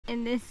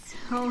in this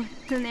whole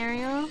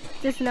scenario.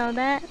 Just know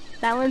that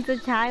that one's a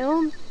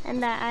child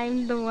and that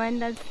I'm the one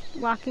that's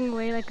walking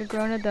away like a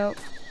grown adult.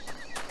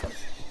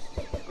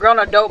 Grown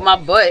adult my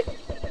butt.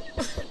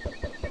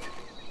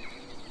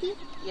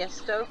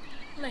 Yes, though.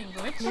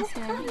 Language. Yes,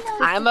 ma'am.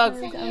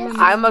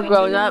 I'm a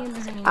grown up.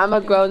 I'm a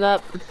grown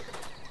up.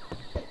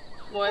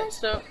 What?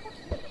 So.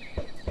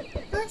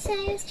 Also,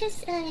 I was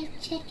just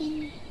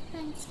checking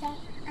on stuff.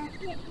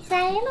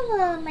 Sorry, I'm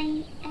a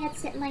little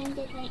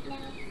absent-minded right now.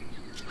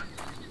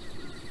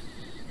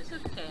 It's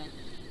okay.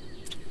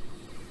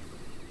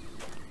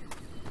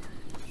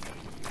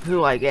 Who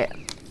do I get?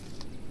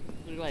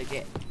 Who do I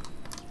get?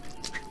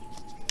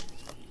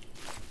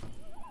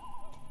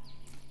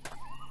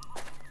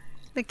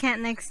 The cat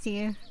next to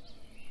you.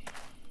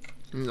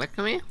 Look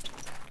at me.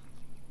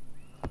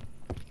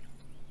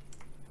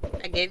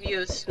 I gave you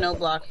a snow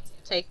block.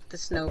 Take the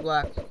snow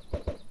block.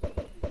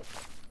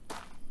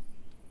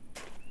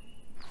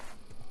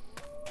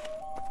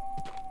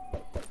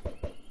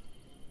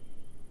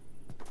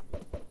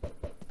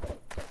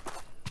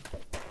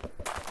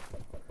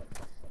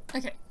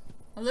 Okay,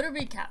 a little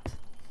recap.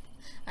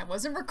 I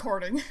wasn't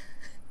recording.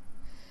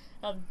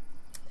 I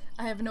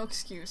have no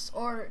excuse,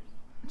 or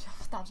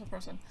that's a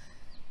person.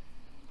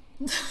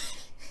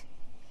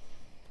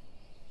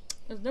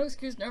 There's no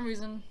excuse, no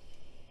reason.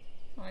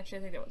 Well, actually,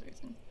 I think there was a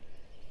reason.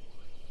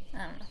 I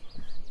don't know.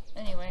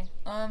 Anyway,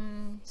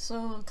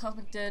 so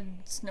Cosmic did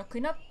snow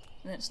cleanup,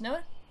 and then it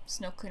snowed.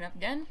 Snow cleanup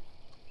again.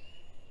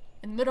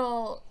 In the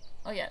middle,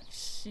 oh yeah,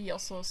 she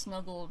also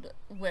snuggled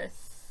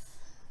with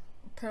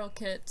Pearl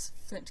Kit,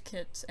 Flint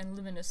Kit, and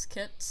Luminous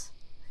Kit.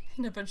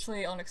 And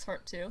eventually Onyx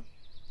Heart too.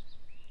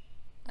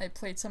 I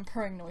played some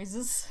purring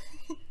noises.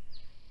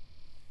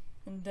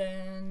 And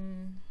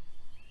then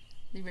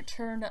the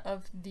return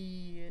of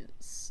the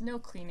snow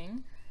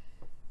cleaning.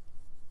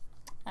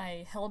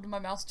 I held my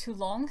mouse too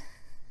long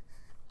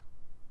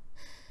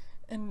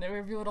and it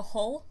revealed a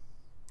hole,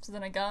 so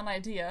then I got an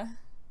idea.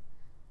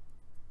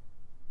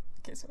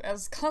 Okay, so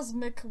as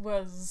Cosmic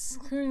was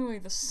clearing away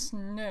the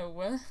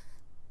snow,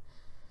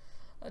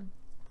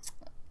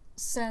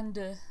 sand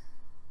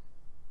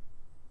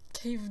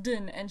caved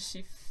in and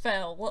she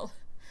fell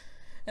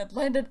and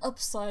landed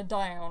upside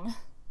down.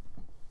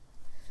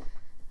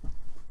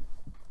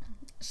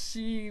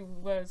 She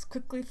was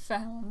quickly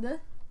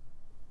found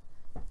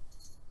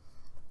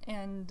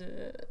and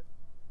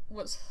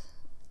was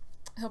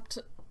helped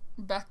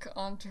back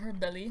onto her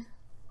belly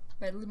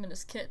by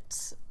Luminous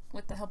Kit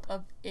with the help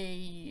of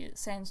a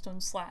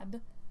sandstone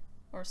slab,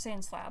 or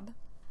sand slab.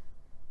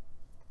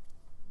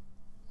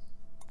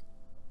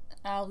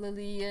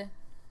 Lily,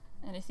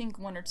 and I think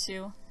one or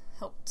two,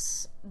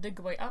 helped dig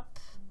way up.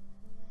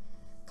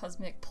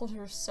 Cosmic pulled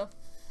herself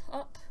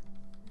up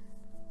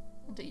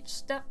onto each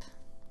step.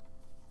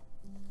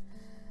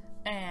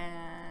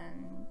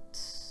 And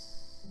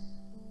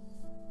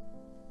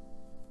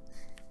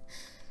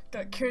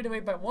got carried away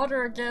by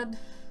water again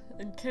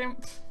in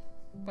camp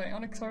by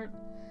Onyx Heart,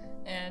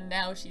 and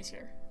now she's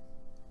here.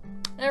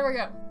 There we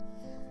go.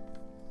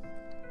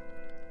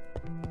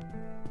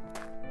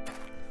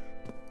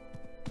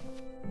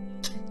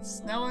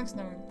 Snowing,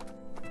 snowing.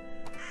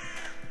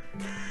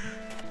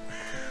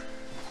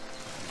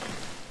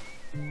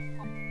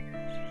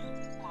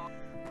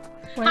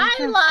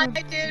 Hi,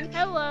 Logan!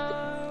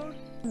 Hello!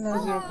 Is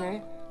it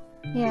okay?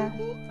 Yeah.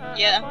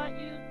 Yeah.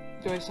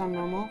 Do I sound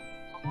normal?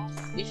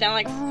 You sound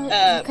like,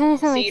 You kind of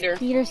sound Cedar. like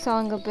Peter's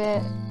song a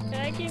bit. Can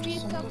I give you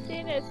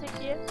something as a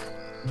gift?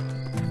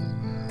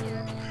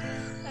 Here.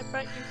 I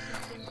brought you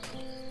something.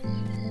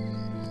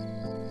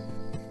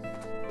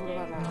 What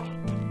about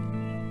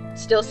now?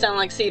 Still sound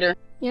like Cedar.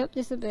 Yep,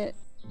 just a bit.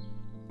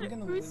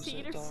 Who's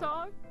Cedar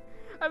song?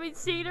 I mean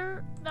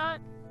Cedar,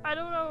 not, I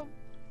don't know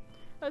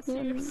a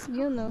Cedar song.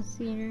 You'll know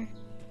Cedar.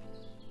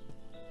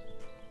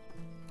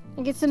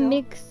 Like it's a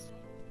mix.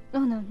 Oh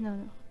no,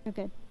 you're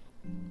good.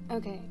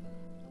 Okay.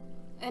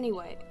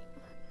 Anyway,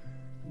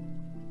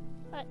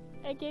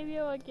 I gave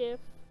you a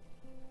gift.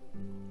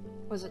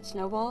 was it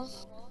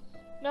snowballs?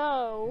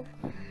 No.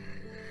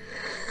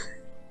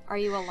 Are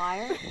you a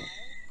liar?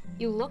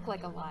 You look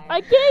like a liar.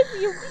 I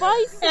gave you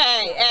bison!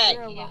 Hey,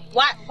 You're a liar.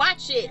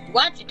 watch it.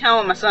 Watch your tone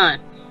with my son.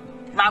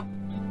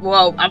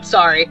 Whoa, I'm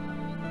sorry.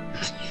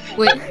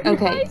 Wait,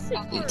 okay.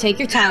 Take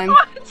your time.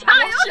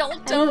 I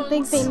don't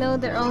think they know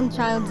their own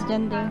child's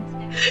gender.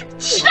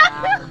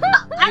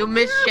 You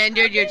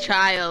misgendered your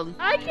child.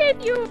 I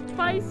gave you a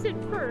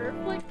bison fur.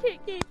 Flint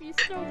Kit gave you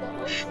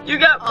snowballs. You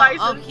got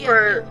bison okay,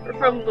 fur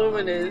from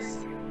Luminous.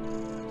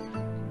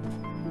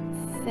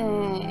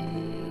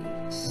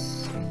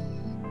 Thanks.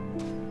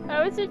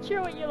 I wasn't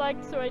sure what you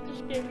liked, so I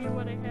just gave you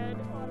what I had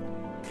on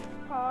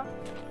paw.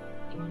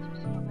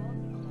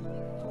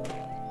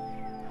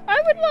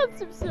 I would love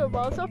some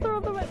snowballs. I'll throw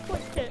them at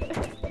Flint Kit.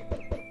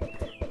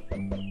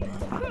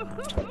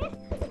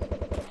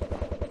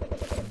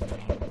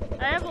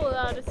 I have a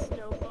lot of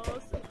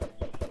snowballs.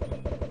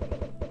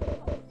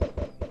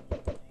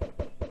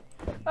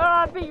 Oh,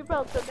 I bet you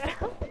felt them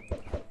now.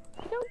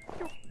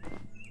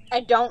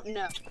 I don't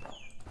know.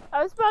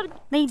 I was about to.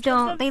 They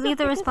don't. They leave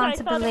the because I thought it was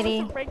a responsibility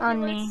on regular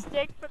me.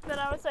 Stick, but then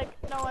I was like,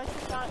 no, I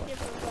should not give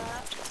them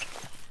that.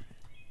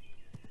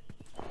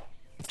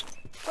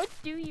 What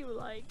do you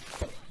like?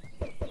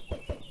 Don't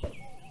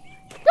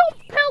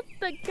pelt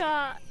the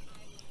cat!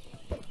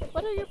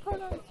 What are your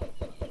pronouns?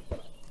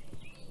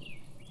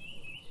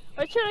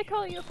 What should I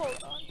call you?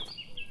 Hold on.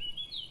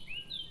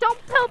 Don't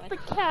pelt the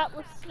cat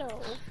with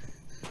snow.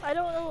 I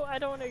don't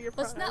know your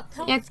pronouns.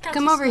 Yeah,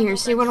 come over here,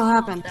 see what'll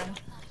happen.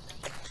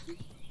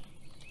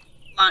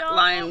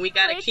 Lion, we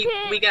gotta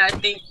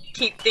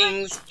keep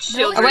things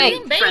children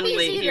Wait.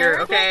 friendly here,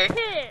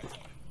 okay?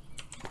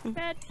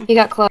 He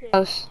got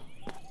close.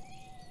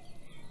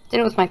 Did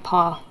it with my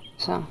paw,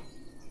 so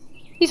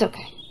he's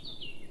okay.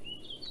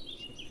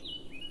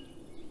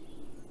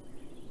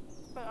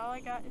 But all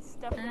I got is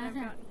stuff that I've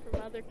gotten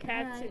from other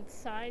cats and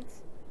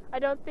signs. I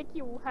don't think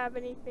you have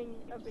anything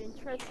of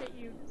interest that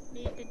you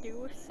need to do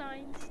with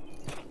signs.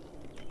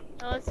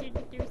 Unless you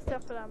do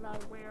stuff that I'm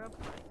not aware of.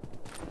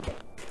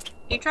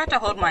 He tried to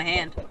hold my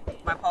hand.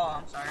 My paw,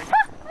 I'm sorry.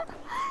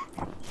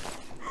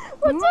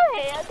 What's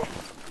a hand?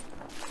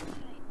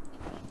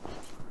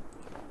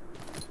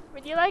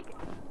 Would you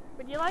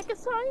like a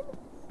sign?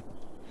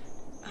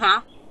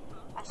 Huh?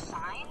 A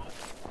sign?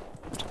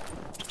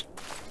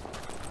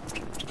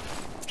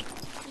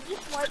 You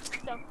just wipe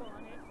stuff on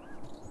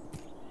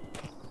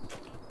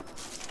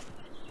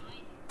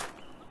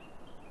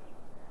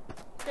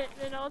it.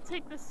 Then I'll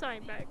take the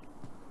sign back.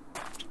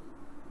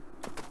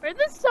 Where'd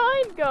the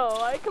sign go?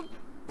 I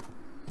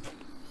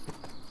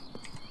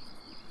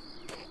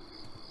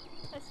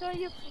saw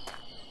you.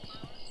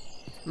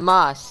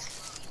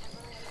 Moss.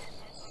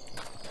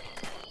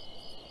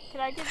 Can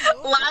I give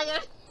you?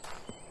 Lion!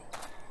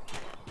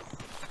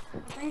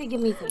 Trying to give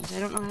me things. I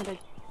don't know how to.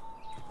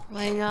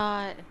 Why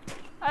not?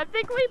 I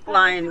think we.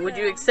 Lion, would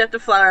you accept a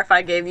flower if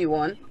I gave you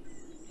one?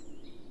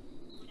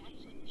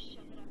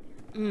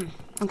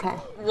 Okay.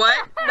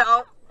 What?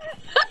 No.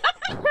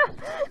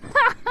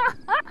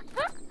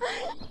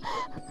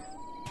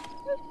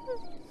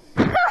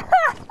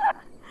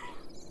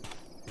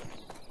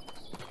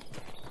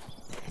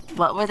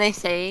 What were they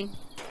saying?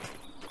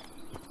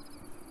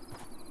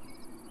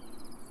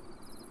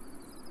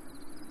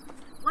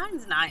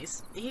 Lion's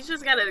nice. He's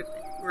just got a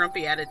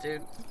grumpy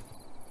attitude.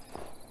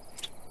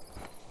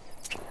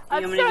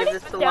 You want me to give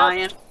this to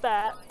Lion?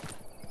 That.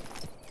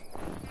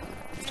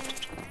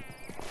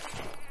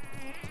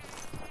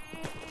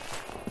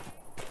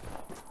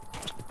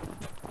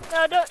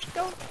 No,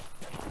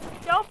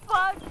 don't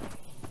fuck.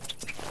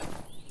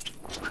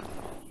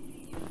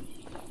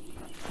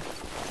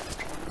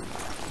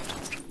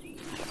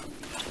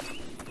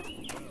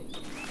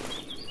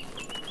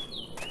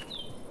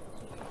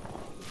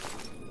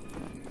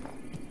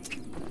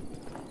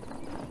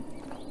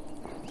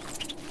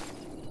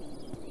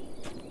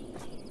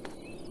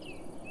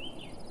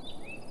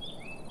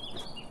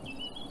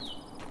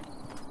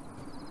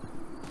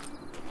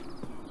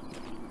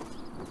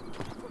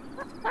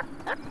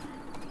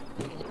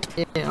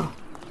 Ew.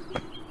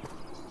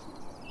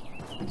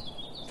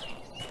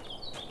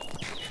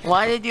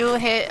 Why did you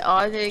hit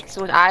Onyx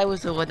when I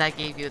was the one that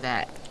gave you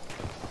that?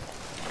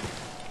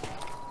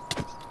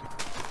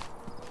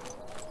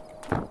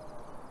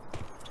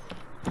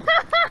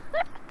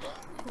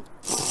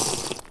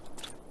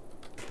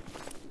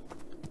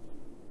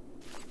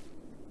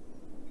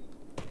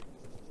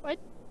 What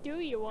do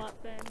you want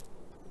then?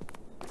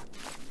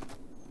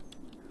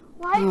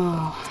 Why?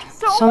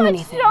 So much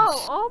many snow!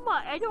 things. Oh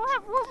my! I don't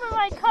have room in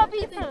my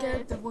cubby They for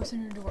did this. the voice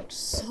actor worked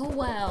so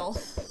well.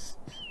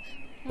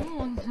 I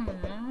want it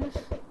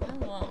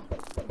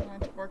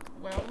to work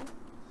well.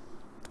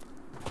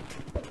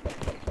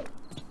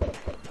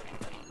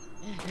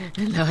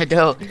 No, I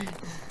don't.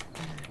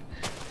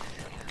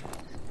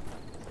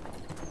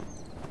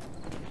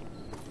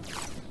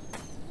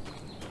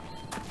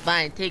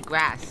 Fine, take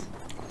grass.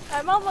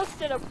 I'm almost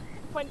at a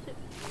point. Did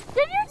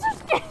you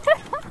just get?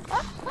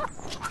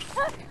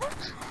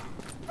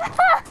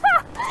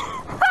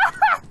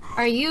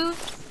 Are you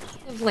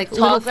like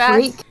Tall little grass?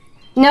 freak?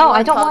 No,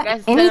 I don't tall want grass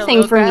instead of anything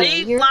little from grass? you.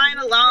 Leave You're Lion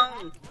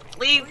alone.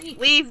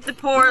 Leave the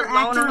poor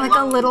acting loner like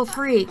alone. a little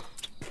freak.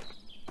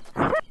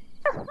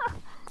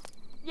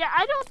 Yeah,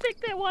 I don't think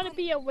they want to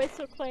be a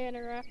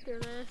Whistleclaner after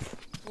this.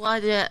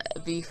 Wanna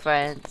be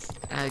friends?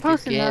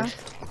 Close Good enough.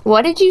 gift.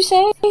 What did you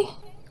say?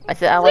 I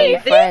said I want to be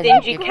Leave this friends.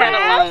 stingy Give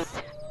cat alone.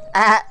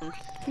 Ah,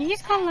 You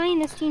just call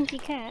Lion a stingy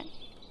cat.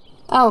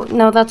 Oh,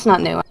 no, that's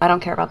not new. I don't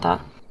care about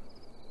that.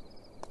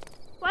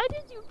 Why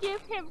did you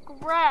give him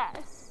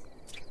grass?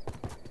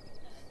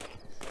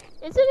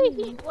 Isn't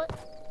he?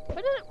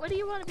 What do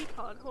you want to be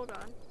called? Hold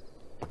on.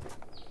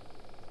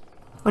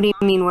 What do you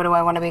mean, what do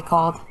I want to be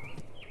called?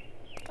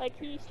 Like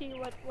he, she.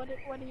 What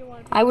do you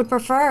want? I would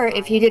prefer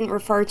if you didn't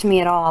refer to me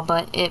at all,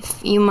 but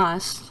if you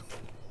must,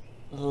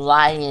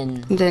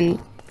 lion.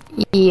 then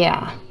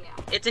yeah,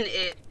 It's an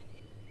it.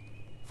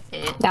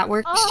 that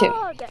works too.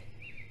 Oh,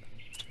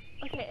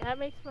 okay, that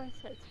makes more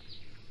sense.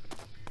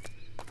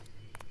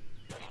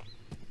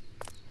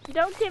 You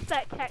don't give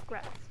that cat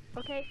grass,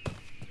 okay?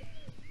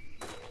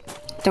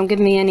 Don't give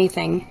me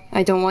anything.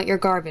 I don't want your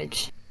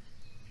garbage.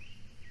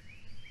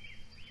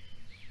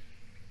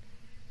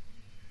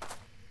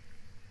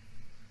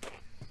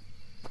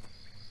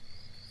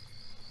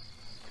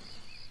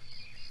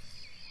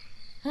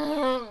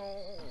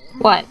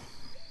 What?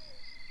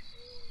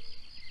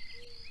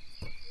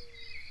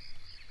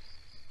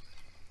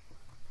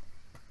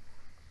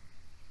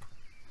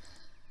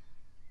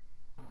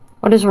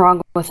 What is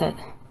wrong with it?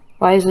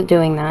 Why is it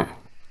doing that?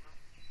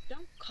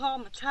 Don't call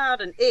my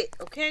child an it,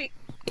 okay?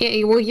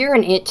 Yeah, well, you're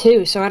an it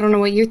too, so I don't know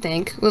what you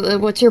think.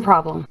 What's your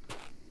problem?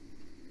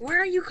 Why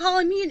are you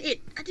calling me an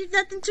it? I did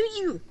nothing to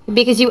you.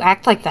 Because you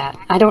act like that.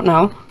 I don't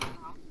know.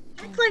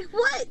 Act like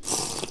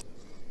what?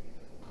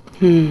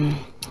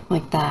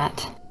 Like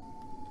that.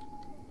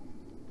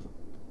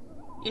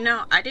 You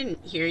know, I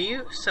didn't hear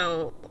you,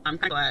 so I'm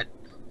glad.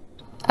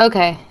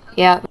 Okay,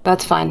 yeah,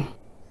 that's fine.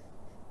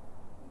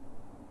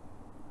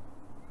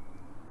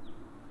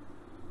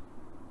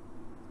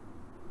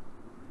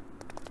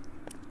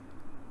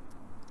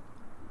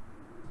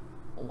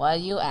 Why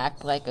do you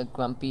act like a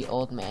grumpy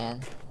old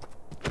man?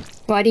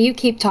 Why do you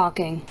keep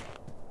talking?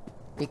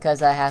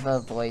 Because I have a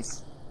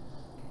voice.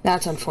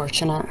 That's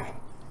unfortunate.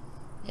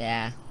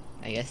 Yeah,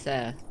 I guess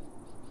so.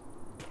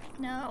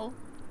 No.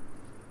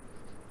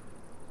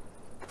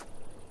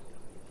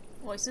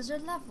 Voices are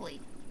lovely.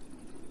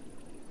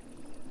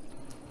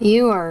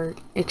 You are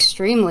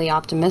extremely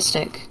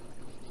optimistic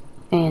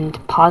and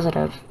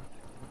positive,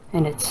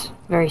 and it's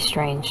very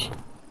strange.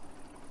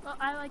 Well,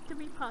 I like to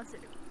be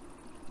positive.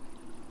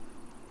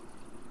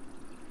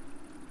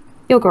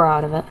 You'll grow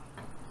out of it.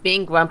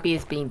 Being grumpy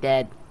is being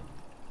dead.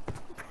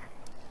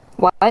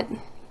 What?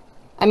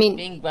 I mean,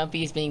 Being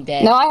grumpy is being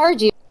dead. no, I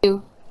heard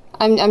you.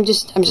 I'm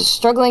just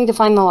struggling to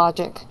find the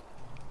logic.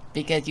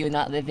 Because you're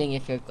not living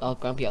if you're all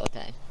grumpy all the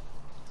time.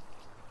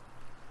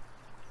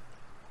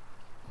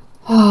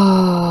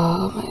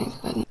 Oh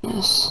my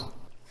goodness.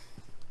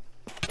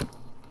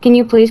 Can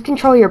you please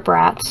control your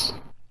brats?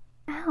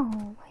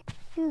 Ow, why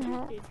do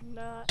that? Did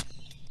not.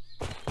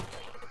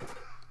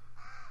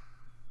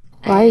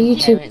 Why are you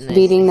two Inherently-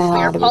 beating the hell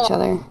out of each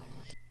other?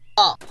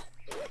 Oh,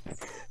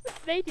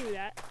 They do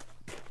that.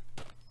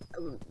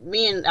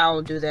 me and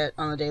Owl do that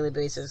on a daily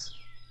basis.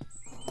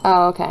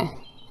 Oh, okay.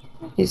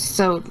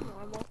 So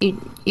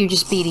you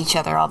just beat each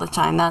other all the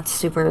time. That's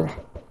super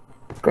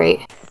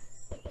great.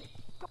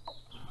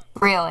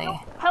 Really?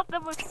 Help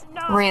them with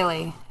snow.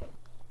 Really?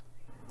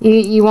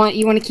 You want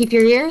to keep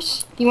your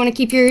ears? You want to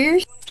keep your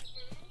ears?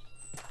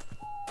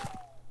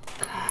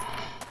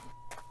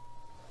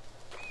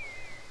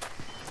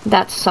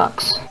 That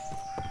sucks.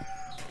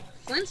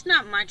 Flint's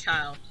not my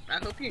child. I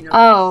hope you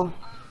know.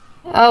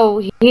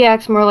 Oh, he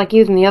acts more like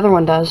you than the other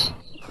one does.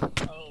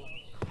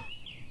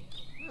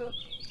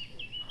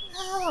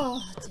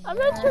 Oh, I'm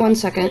not sure One what to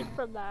second. take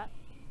from that.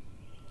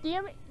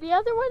 The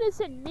other one is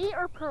in me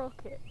or Pearl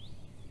Kit?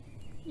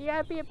 You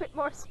gotta be a bit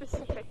more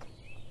specific.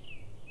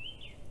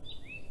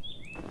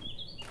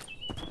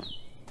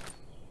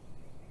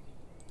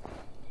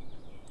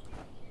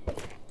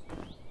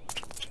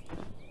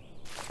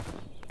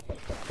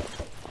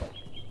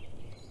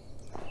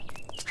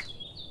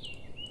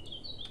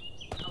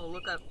 I'll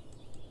look up.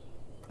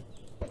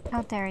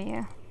 How dare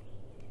you?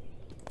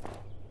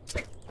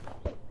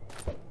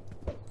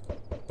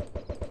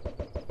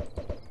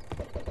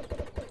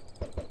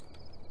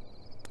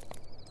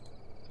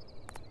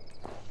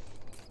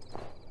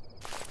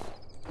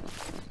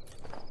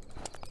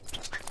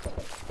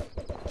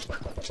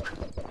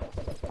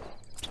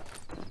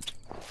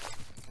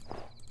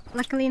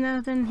 Luckily none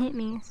of them hit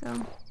me,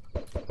 so...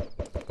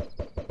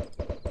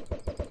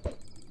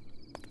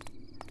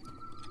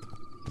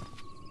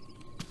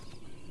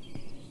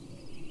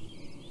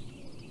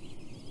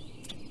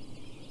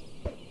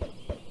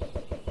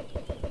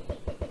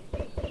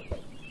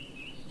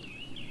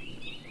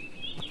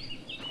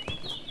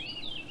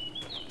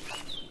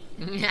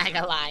 Like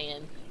a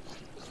lion.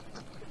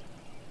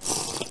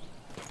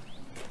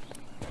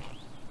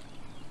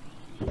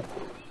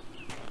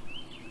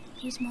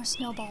 use more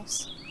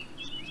snowballs.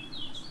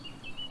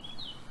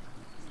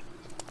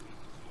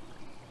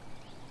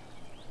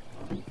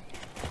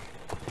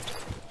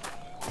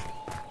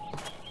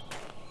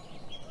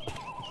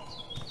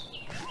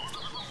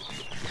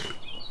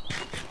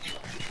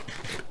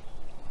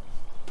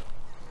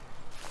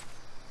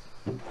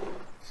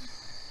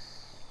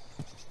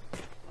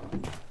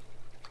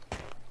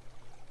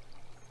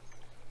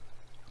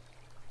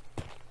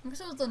 I wish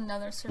there was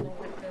another circle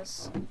like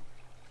this.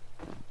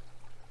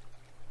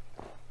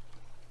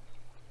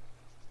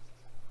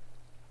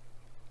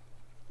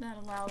 That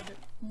allowed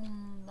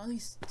at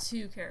least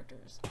 2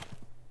 characters.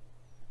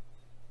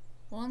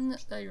 One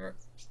that you're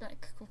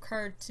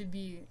required to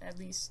be at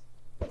least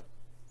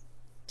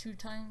 2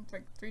 times,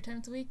 like 3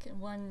 times a week, and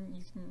one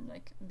you can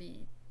like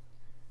be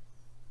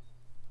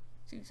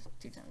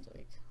two times a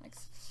week. Like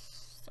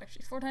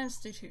actually 4 times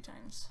to 2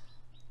 times.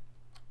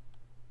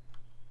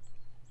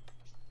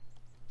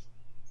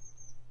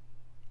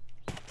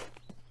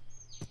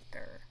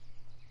 Grr.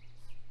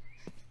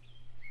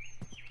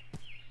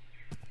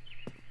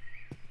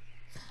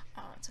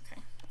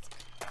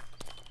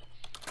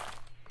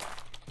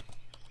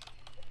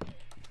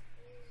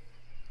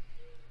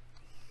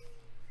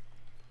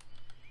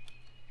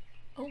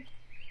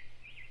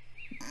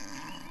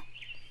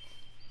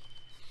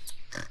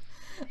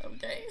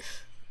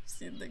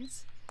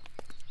 seedlings.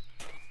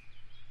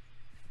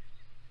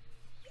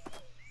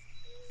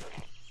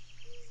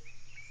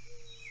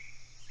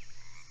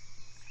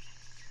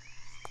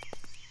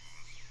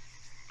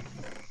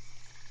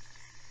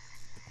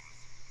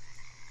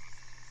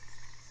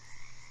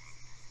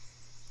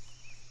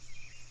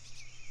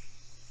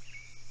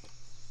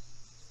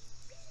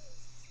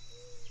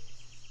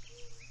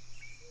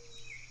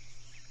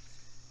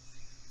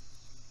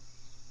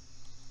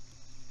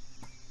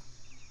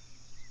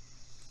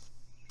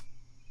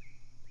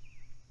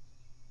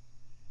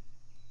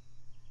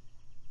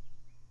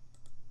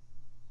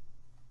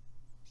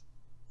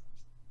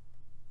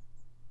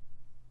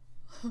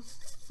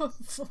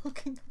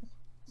 Fucking.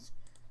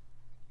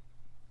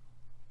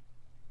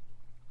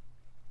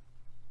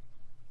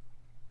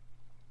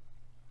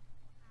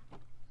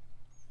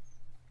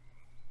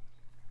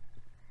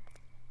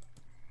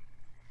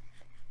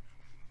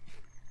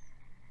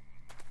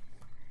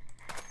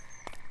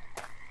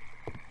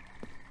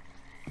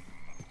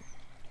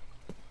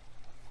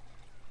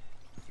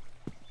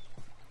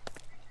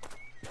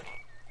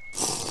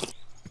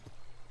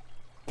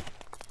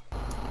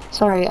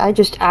 Sorry, I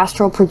just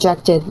astral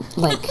projected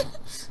like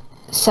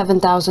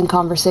 7,000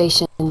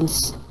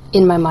 conversations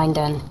in my mind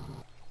den.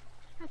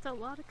 That's a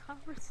lot of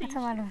conversations. That's a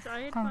lot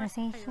of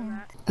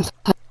conversations.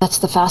 That's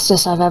the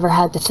fastest I've ever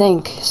had to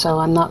think, so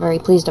I'm not very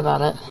pleased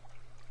about it.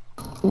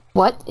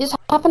 What is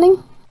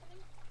happening?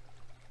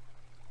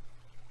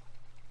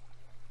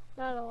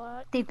 Not a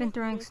lot. They've been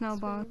throwing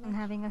snowballs and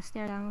having us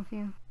stare down with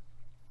you.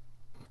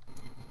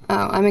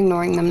 Oh, I'm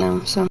ignoring them now,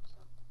 so...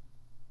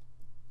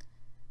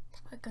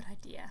 A good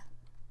idea.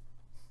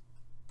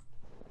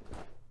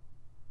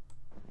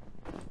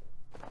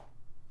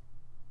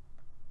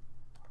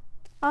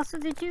 Also,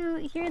 did you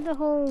hear the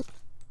whole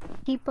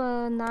keep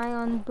an eye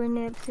on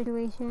Brynip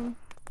situation?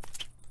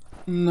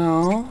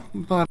 No,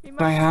 but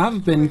I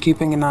have been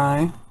keeping an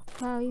eye.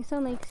 Wow, you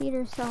sound like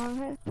Cedar's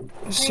song.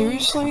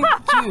 Seriously?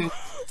 Dude.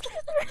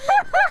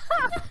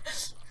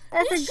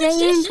 That's a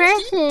great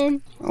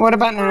impression. What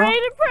about now?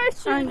 Great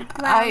impression.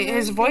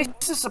 His voice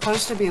is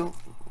supposed to be...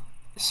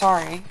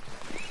 Sorry.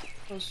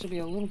 Supposed to be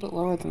a little bit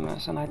lower than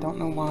this, and I don't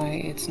know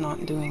why it's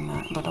not doing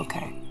that, but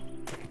okay.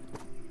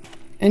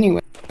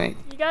 Anyway,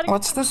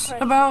 what's this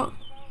about?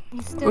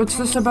 What's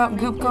this about,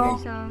 Goop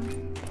Girl?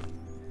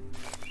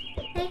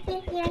 I've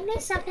been hearing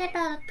something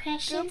about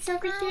oppressions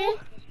over here.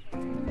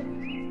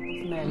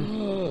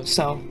 Men.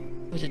 So.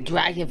 It was a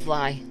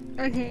dragonfly.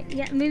 Okay,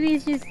 yeah, maybe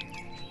it's just...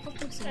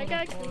 I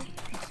got you.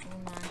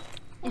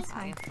 It's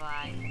fine.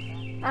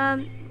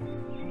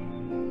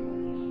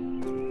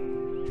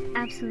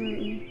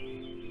 Absolutely.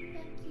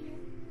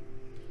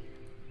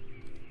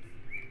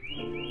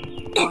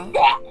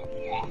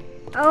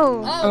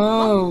 Oh.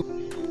 Oh.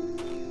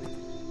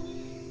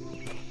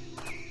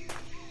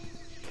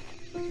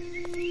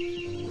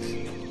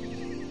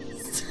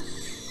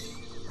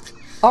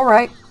 All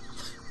right.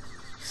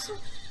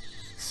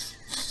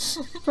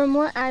 From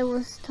what I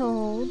was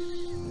told,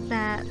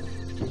 that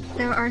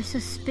there are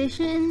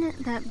suspicion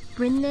that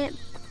Brynip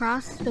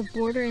crossed the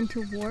border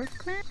into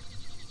Whistleclan.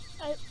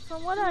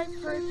 From what I've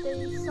heard,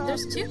 they saw.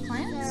 There's 2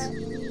 clans?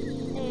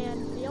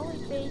 And the only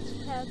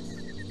beige cats.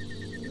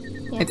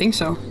 Yeah. I think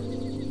so.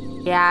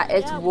 Yeah,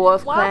 it's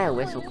Whistleclan and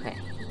Whistleclan.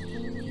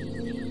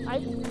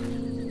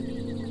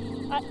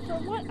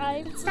 From what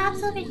I've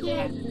Stops over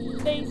here.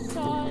 They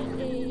saw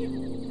a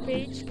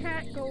beige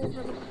cat go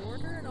over the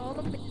border, and all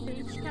the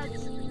beige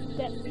cats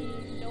that we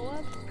know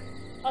of,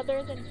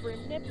 other than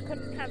Brynip,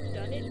 couldn't have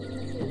done it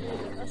because they were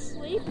either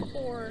asleep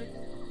or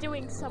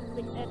doing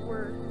something and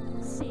were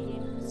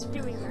seen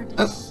doing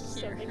it.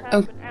 So they have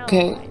an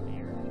Okay. alibi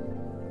there.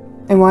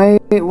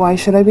 And why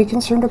should I be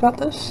concerned about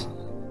this?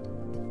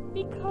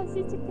 Because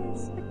it's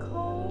against the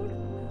code.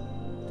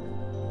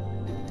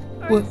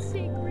 Our What?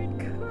 sacred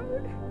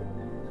code.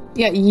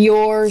 Yeah,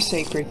 your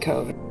sacred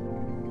code.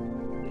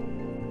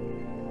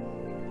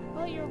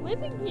 Well, you're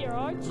living here,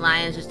 aren't you?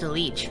 Lion's just a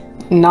leech.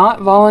 Not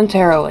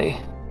voluntarily.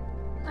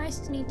 I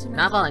just need to know.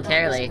 Not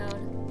voluntarily.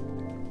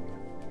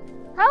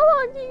 How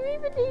long do you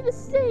even need to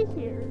stay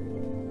here?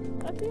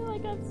 I feel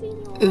like I've seen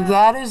you around.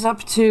 That is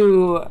up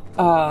to,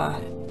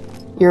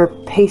 your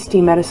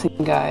pasty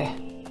medicine guy.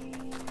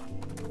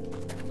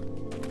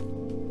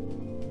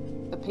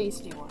 The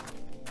pasty one.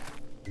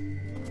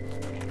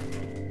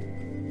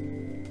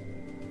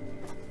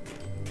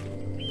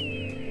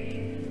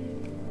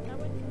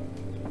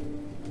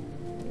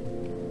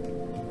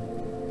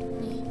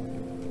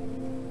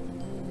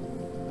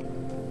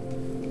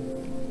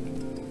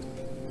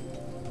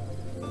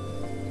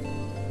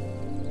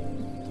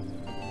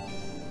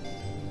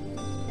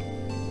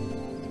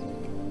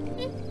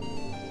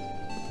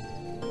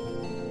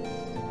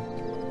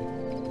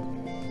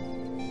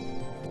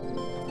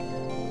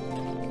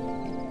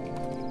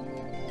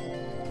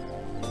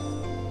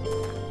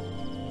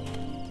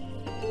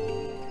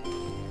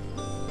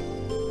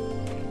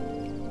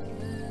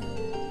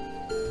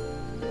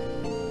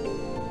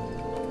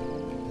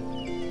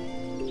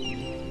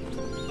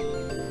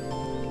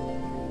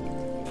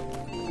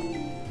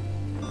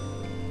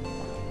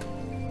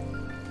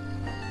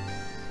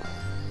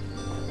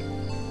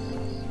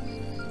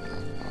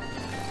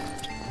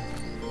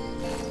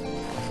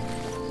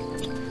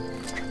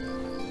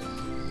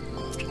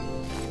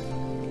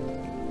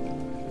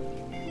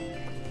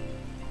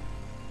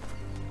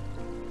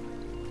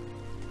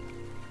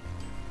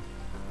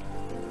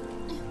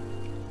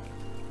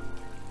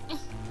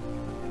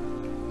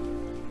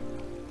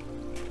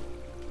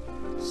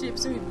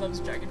 absolutely loves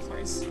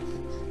dragonflies.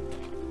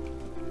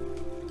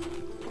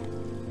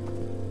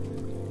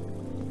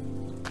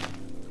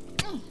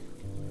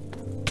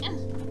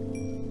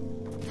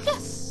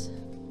 Yes!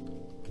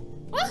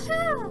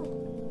 Woohoo!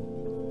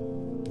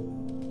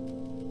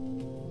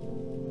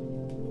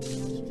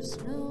 Now just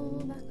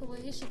smell back the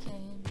way she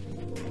came.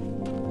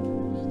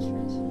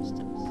 Treasure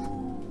stuff.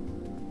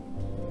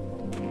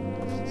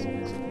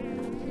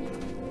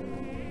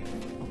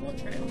 We'll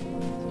trail.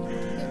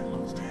 Get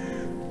lost.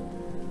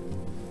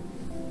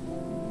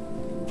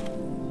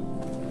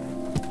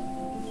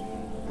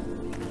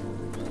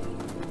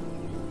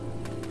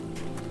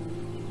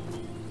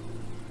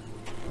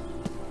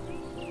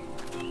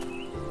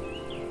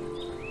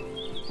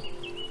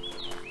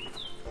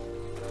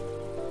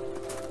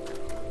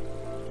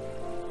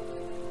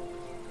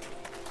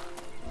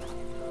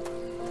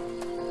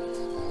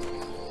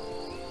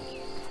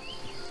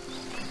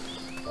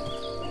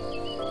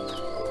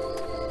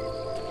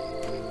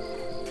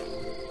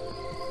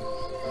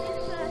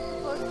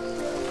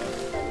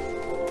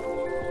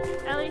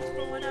 At least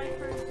from what I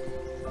heard.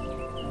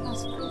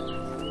 That's fine.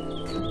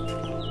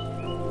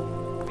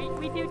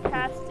 We do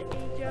tasks to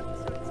age up,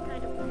 so it's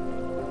kind of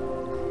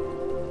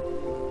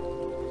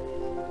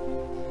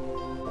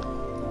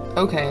weird.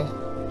 Okay.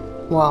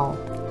 Well.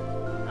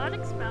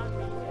 Unexpound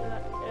me,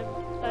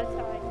 that's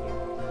how I'm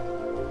here.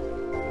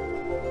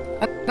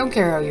 I don't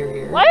care how you're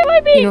here. Why am I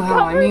being You know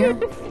how I'm covered here?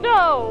 in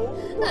snow?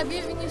 I'm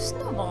giving you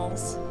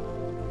snowballs.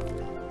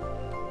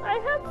 I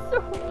have so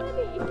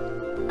many.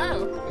 Oh.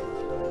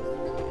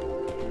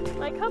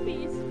 My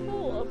cubby is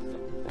full of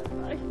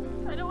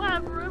them. I don't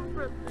have room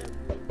for them.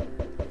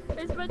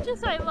 As much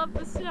as I love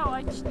the snow,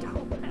 I just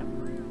don't have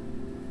room.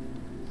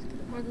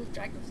 More of those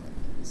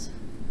dragonflies.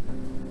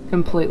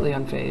 Completely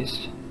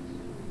unfazed.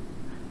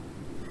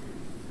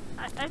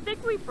 I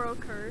think we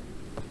broke her.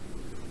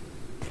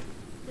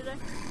 Did I?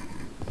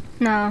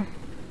 No.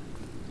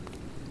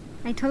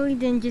 I totally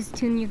didn't just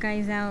tune you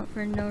guys out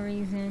for no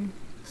reason.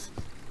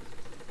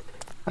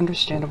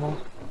 Understandable.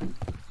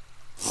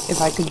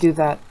 If I could do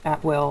that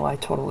at will, I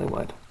totally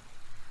would.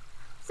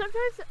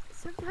 Sometimes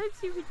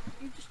you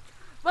just.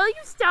 Will you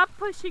stop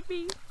pushing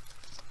me?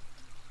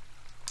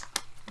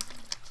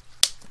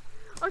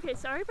 Okay,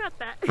 sorry about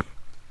that.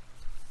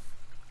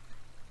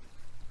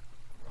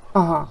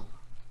 Uh-huh.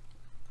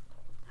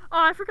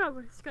 Oh, I forgot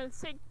what I was gonna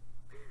say.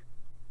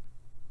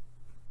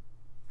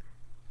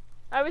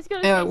 I was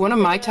gonna say One of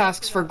my something and I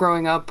tasks for forgot.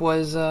 growing up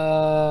was,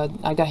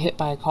 I got hit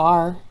by a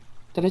car.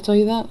 Did I tell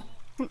you that?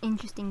 An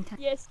interesting time.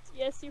 Yes,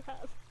 you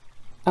have.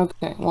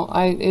 Okay, well,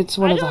 it's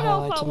one I of the don't know if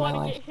highlights I of my want to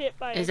life. get hit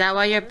by. Is a that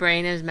why your car.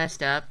 brain is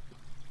messed up?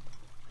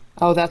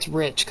 Oh, that's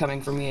rich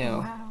coming from you.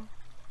 Wow.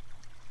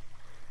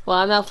 Well,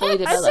 I'm not fully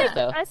developed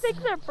though. I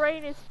think their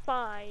brain is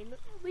fine.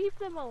 Leave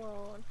them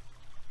alone.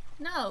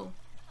 No.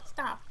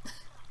 Stop.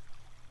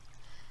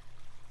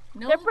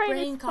 No Their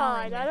brain is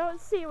calling. fine. I don't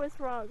see what's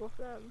wrong with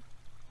them.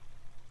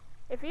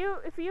 If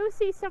you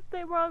see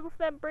something wrong with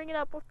them, bring it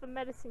up with the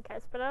medicine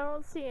cast. But I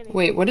don't see anything.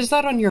 Wait, what is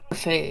that on your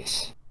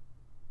face?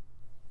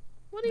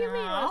 What do you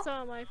mean? No. What's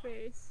on my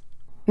face?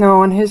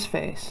 No, on his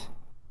face.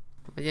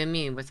 What do you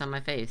mean? What's on my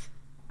face?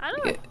 I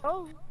don't Yeah.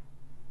 know.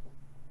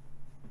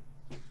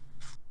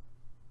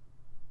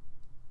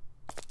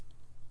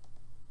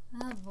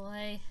 Oh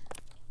boy.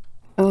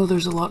 Oh,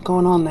 there's a lot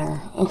going on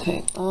there.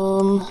 Okay,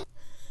 how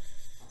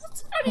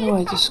do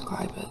I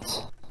describe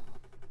it?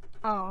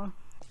 Oh.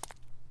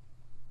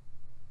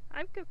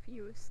 I'm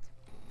confused.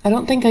 I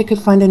don't think I could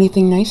find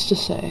anything nice to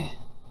say.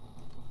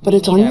 But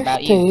it's on neither your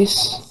about you.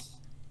 face.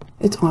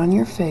 It's on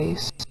your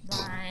face.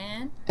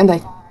 Brian. And I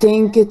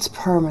think it's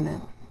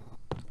permanent.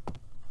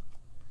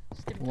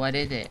 What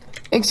is it?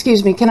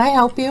 Excuse me, can I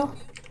help you?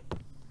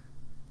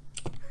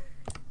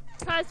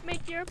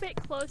 Cosmic, you're a bit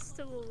close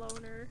to the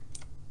loner.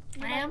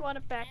 You might want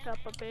to back up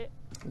a bit.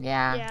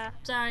 Yeah. Yeah.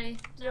 Sorry.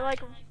 You're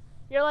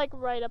like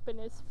right up in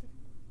his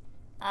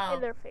Oh.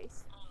 in their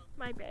face.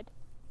 My bad.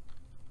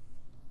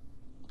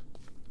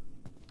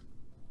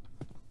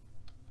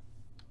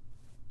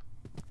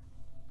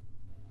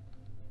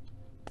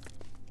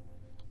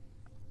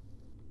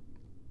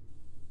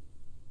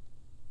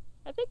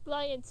 I think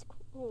Lion's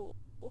cool.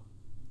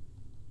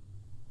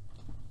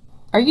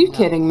 Are you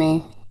kidding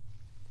me?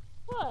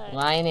 What?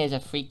 Lion is a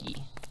freaky.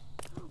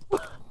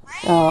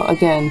 Oh,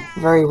 again,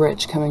 very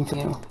rich coming from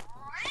you.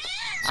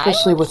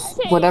 Especially with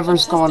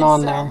whatever's going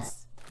on there.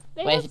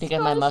 They Wait, have is it because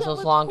my skulls that muscles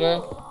look longer?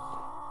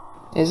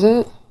 cool. Is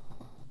it?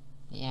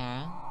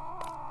 Yeah.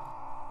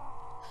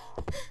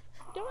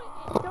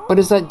 Don't What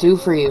does that do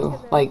for you?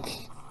 Like,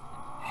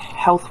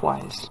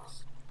 health-wise?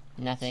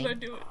 Nothing. Should I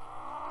do it?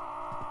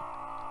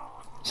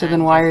 So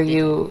then why are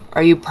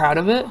you proud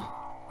of it?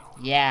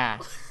 Yeah.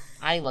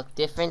 I look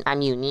different.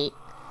 I'm unique.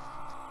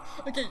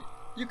 Okay,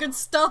 you can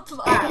stop. You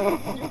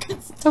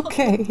can stop.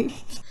 Okay.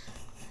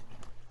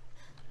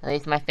 At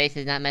least my face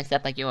is not messed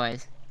up like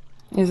yours.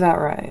 Is that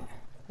right?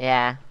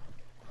 Yeah.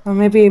 Well,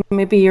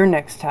 maybe your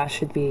next task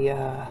should be,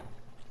 I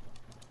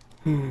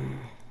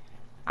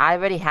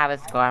already have a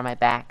scar on my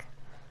back.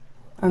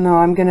 Oh no,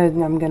 I'm gonna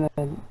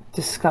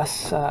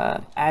discuss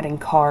adding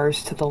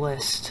cars to the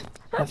list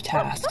of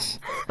tasks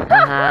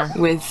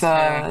with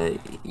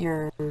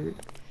your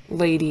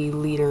lady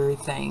leader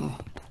thing.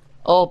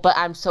 Oh, but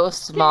I'm so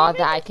small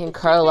that I can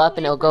curl up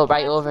and it'll go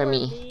right over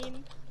me.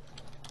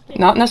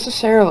 Not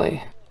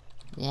necessarily.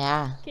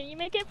 Yeah. Can you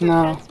make it for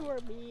pets who are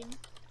mean?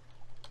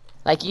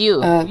 Like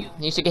you.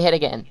 You should get hit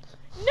again.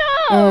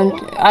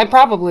 No! I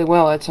probably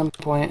will at some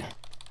point.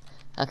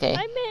 Okay.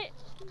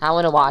 I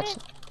want to watch.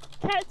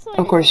 Cats like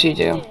of course you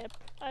do.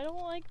 I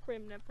don't like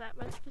Brimnip that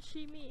much because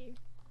she mean.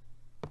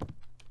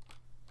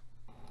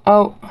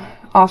 Oh,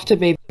 off to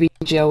baby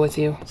jail with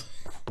you.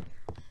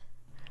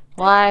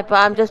 Why? But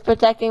I'm just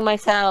protecting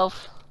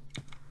myself.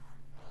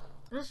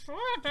 This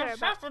would have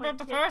happened in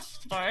the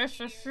first place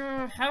if you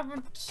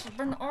haven't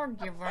been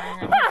arguing.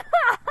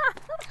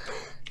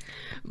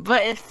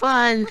 But it's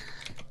fun.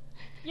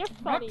 You're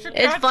funny.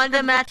 It's fun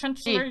to match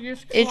energy.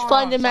 It's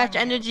fun to match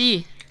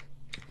energy.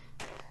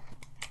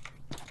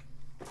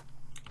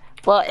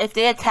 Well, if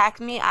they attack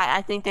me,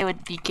 I think they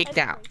would be kicked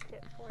out.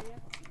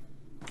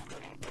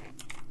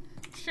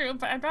 True,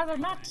 but I'd rather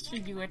not see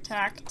you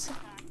attacked.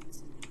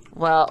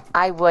 Well,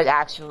 I would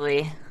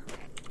actually.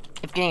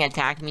 If getting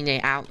attacked means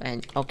they're out,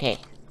 and okay.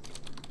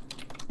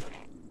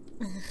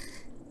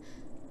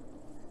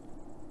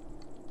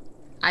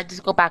 I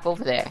just go back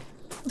over there.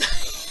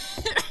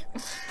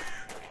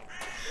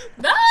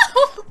 No!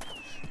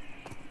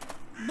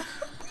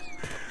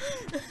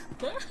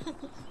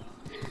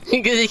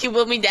 Because you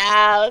put me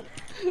down.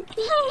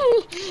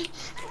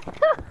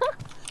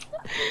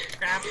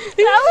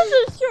 That was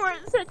a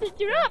short sentence.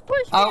 Do not push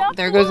me Oh, off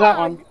there the goes that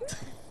log. one.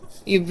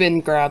 You've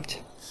been grabbed.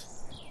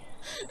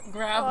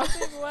 Grab. Oh, I've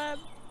been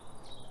grabbed.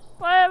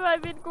 Why have I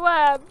been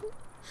grabbed?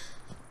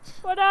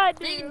 What'd I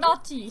do? Being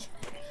naughty.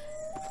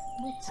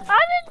 I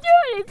didn't do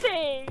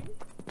anything.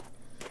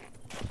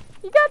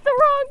 You got the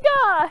wrong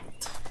guy.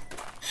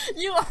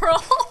 You are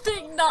all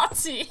being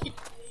naughty.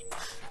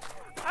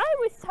 I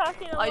was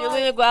talking a lot. Are you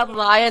gonna grab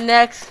Lion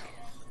next?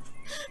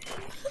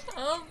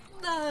 Oh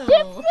no.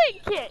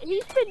 Dipstick Kit.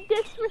 He's been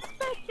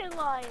disrespecting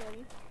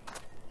Lion.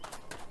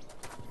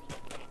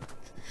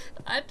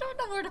 I don't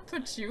know where to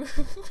put you.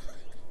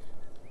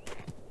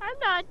 I'm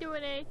not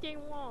doing anything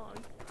wrong.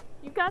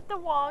 You got the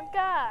wrong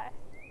guy.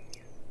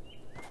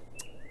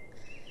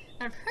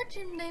 I've heard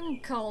your name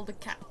called a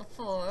cat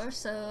before,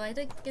 so I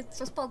think it's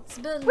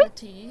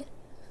responsibility.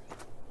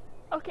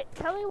 Okay,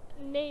 tell me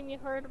what name you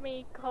heard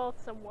me call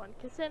someone,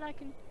 cause then I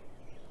can...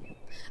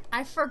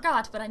 I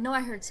forgot, but I know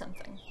I heard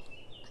something.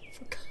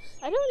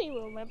 I don't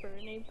even remember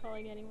a name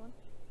calling anyone.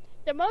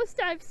 The most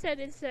I've said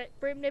is that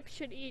Brimnip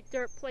should eat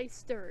dirt,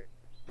 place dirt.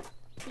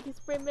 Because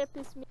Brimnip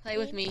is mean Play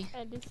with me.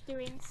 and is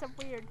doing some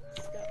weird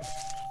stuff.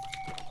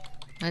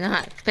 Why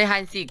not? Play hide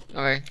and seek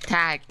or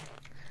tag.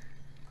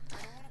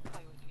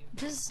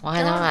 Just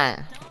Why not?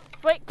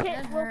 Wait,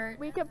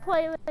 we can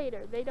play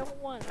later. They don't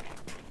want it.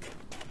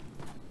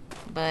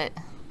 But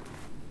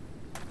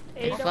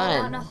They it's don't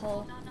fun.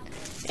 want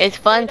It's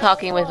fun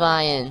talking with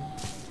Lion.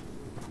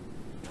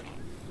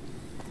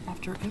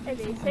 After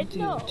everything I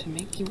do to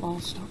make you all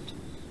stop.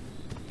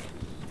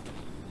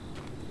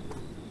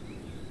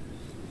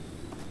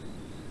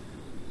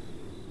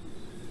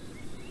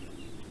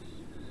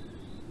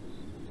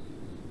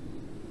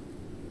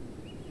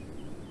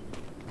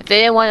 If they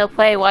didn't want to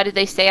play, why did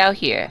they stay out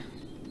here?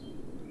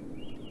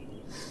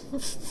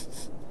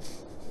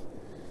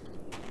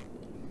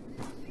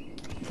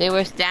 They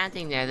were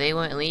standing there. They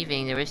weren't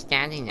leaving. They were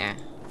standing there.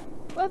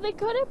 Well, they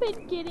could have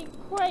been getting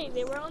prey.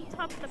 They were on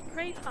top of the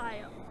prey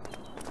pile.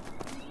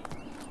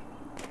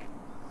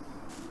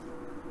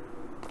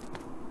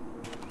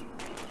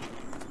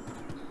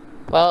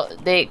 Well,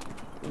 they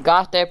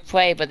got their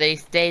prey, but they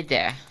stayed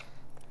there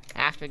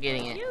after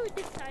getting it. You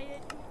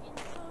decided to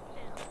insult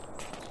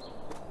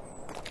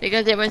them.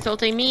 Because they were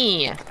insulting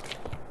me.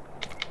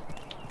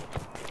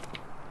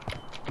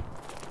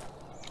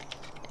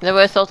 They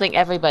were insulting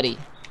everybody.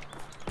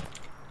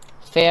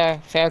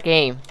 Fair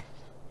game.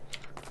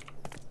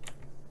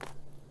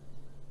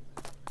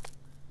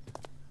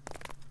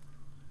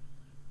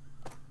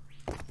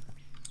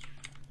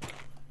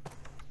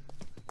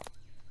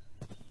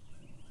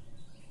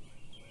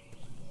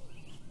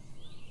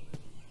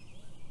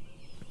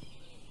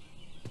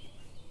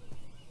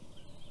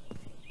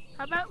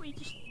 How about we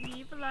just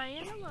leave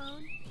Lion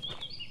alone?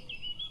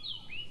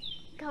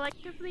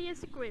 Collectively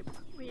as a group,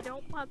 we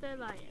don't bother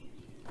Lion.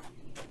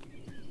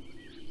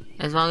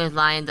 As long as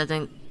Lion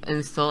doesn't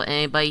insult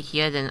anybody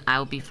here, then I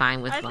will be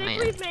fine with Lion. I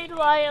think we made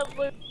Lion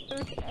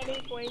lose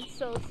any brain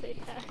cells they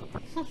had.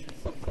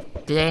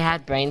 Do they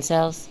have brain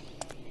cells?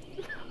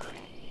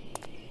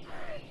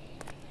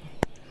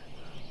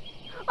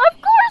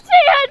 Of course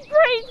they had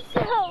brain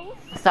cells!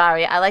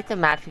 Sorry, I like to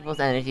match people's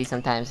energy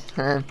sometimes.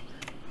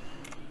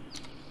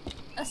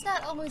 That's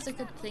not always a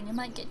good thing. It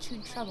might get you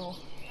in trouble.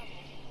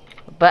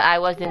 But I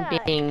wasn't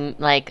being,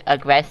 like,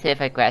 aggressive.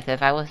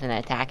 I wasn't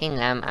attacking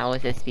them. I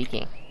was just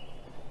speaking.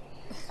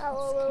 That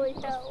will really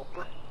help.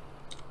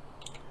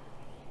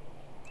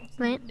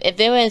 If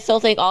they were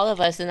insulting all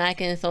of us, then I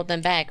can insult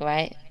them back,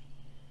 right?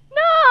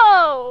 No!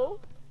 No!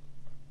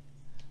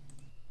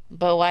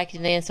 But why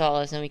can they insult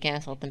us and we can't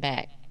insult them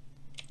back?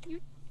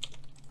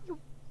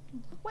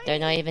 Wait, They're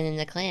not even in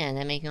the clan.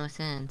 That makes no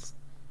sense.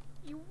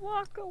 you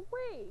walk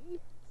away.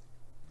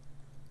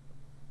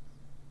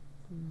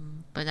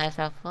 But that's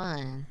not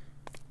fun.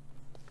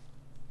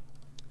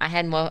 I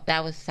had more.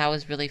 That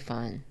was really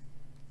fun.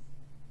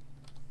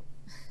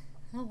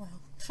 Oh well.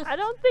 I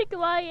don't think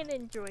Lion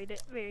enjoyed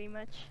it very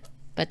much.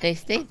 But they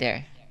stayed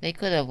there. They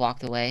could have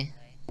walked away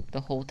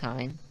the whole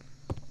time.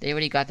 They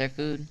already got their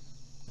food.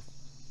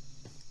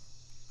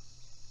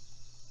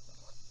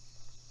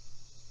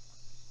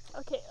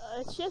 Okay,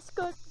 let's just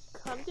come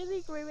to the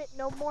agreement.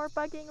 No more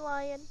bugging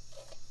Lion.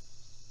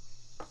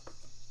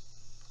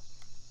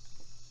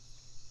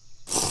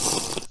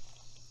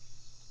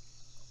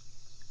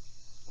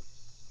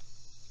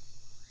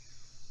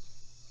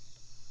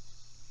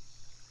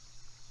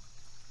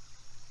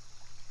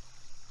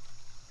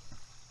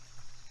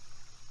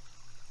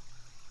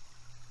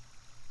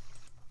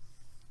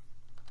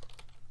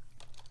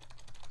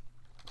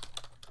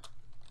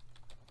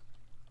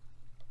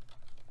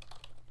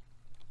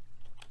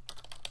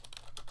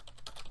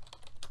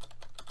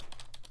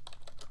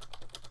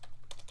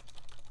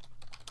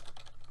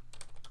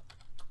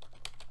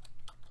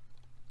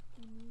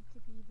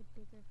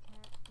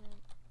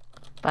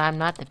 But I'm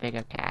not the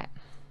bigger cat.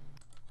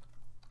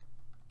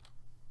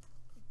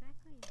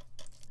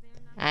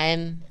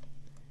 I'm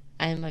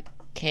a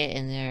kid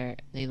and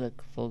they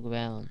look full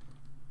grown.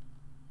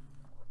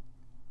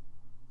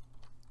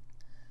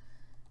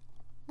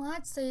 Well,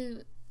 I'd say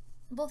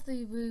both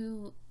the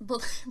woo,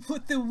 both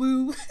the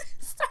woo.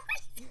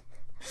 Sorry.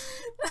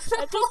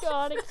 I think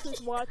Onyx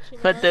is watching.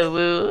 But the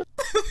woo.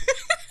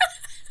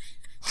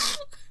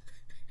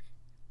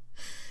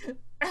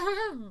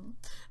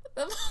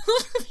 The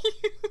both of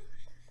you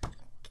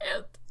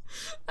can't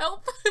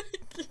help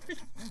giving.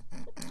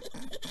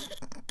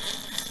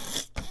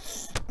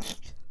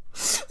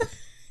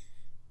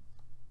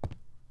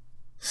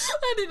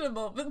 I need a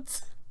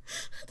moment.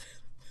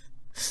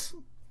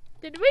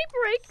 Did we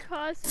break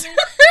Cosmic?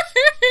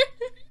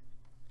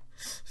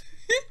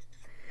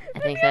 I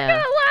think If you're gonna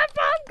laugh,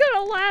 I'm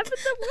gonna laugh,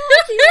 and then we'll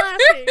all be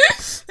laughing.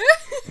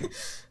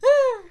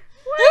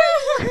 Why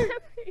are you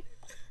laughing?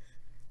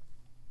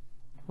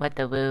 What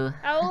the woo?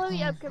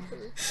 Owlie up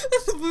Kapoo.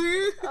 The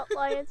woo.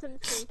 Lions in the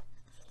tree.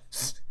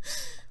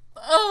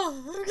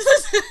 Oh.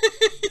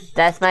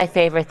 That's my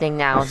favorite thing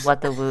now. Is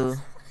what the woo?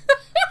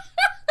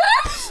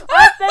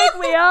 I think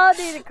we all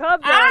need to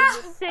come down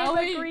to the same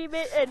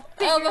agreement and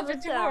figure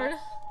this out.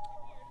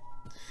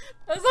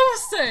 As I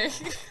was saying,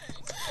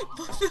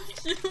 both of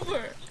you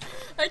were.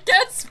 I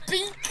can't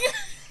speak.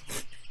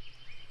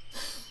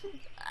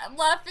 I'm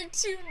laughing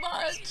too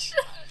much.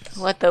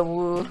 What the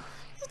woo?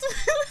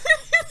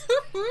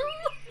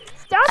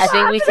 Stop I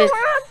think we laughing should. or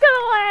I'm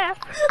gonna laugh.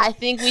 I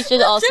think we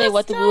should all say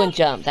what the woo and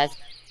jump. That's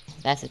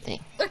the thing.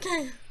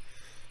 Okay,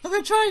 I'm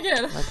gonna try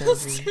again. What the woo?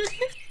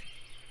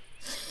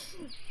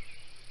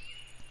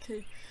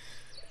 Okay.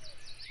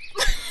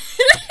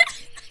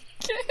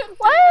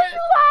 Why are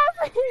you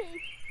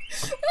laughing?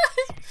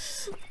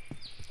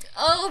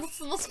 Oh, that's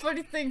the most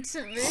funny thing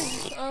to me.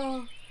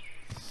 Oh.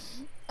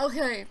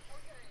 Okay.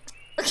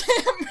 Okay,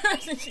 I'm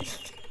ready.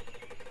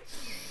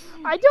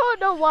 I don't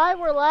know why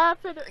we're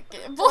laughing.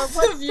 Okay, both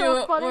of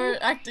you were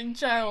acting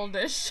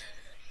childish.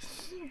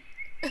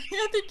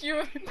 I think you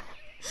were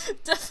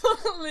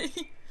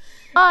definitely.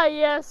 Ah,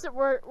 yes,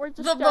 we're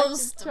just the acting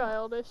most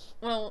childish.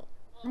 Well,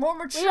 more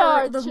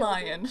mature than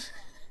Lion.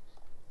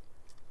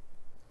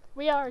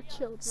 We are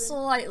children.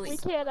 Slightly. We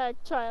can't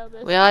act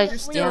childish. We are a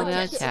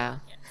child.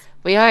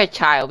 We are a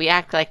child. We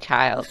act like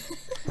child.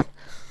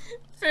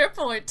 Fair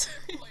point.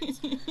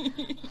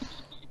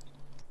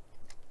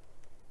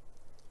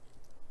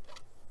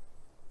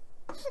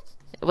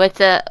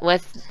 What's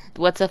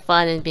a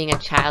fun in being a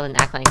child and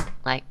acting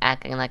like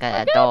an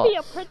adult? We're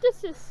gonna be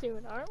apprentices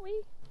soon, aren't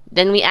we?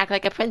 Then we act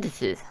like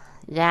apprentices.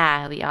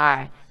 Yeah, we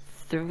are.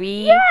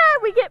 3. Yeah,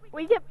 we get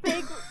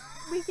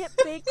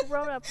big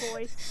grown-up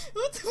boys.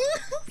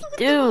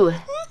 Dude.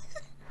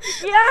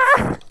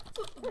 Yeah.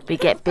 We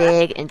get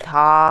big and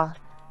tall.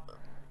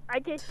 I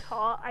get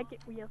tall. I get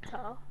real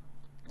tall.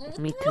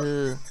 Me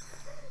too.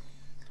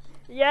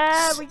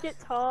 Yeah, we get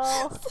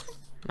tall.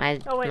 My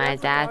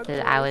dad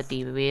said I would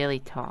be really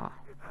tall.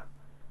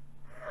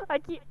 I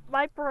keep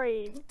my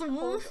brain.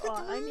 Hold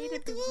on, I need to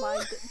be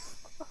minded.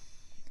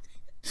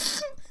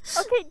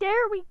 Okay,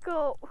 there we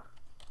go.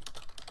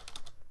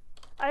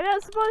 I'm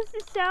not supposed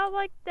to sound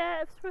like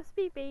that. I'm supposed to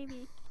be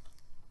baby.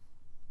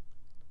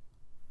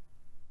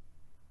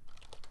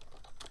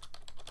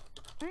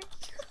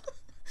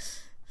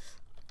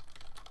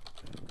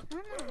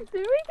 Did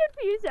we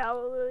confuse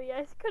Owl Lily?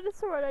 I could have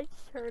sworn I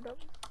just heard him.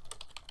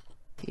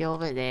 See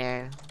over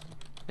there.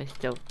 We're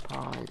still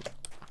paused.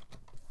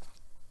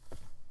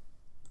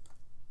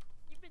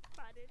 You've been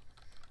spotted.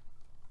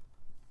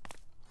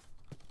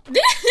 I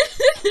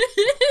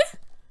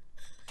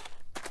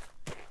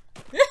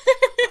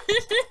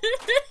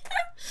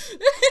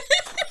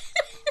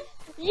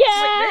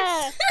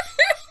Yeah!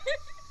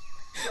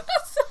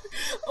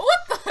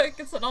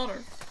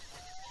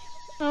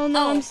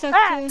 no, I'm stuck too.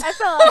 I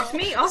fell out. It's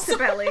me,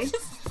 Octobelly.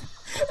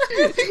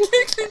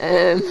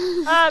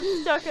 I'm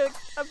stuck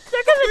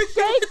in the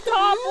Jake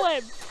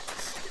Goblin.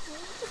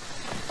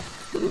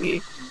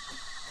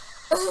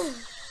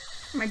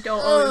 My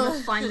daughter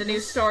must find the new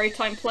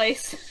storytime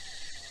place.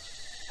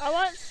 I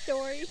want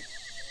story.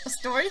 A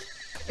story?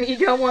 You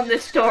don't want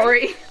this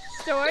story.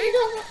 Story? You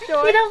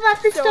don't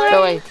want the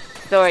story?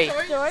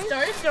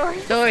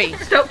 Story.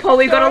 Stop, Paul,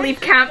 we've got to leave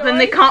camp, then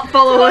they can't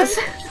follow us.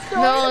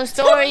 No,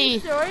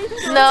 story.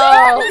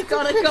 No. We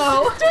gotta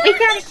go. We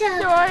gotta go.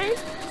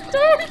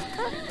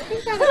 We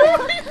gotta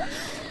go.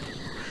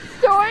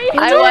 Story?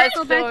 I Let's want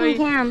go back in story.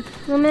 camp.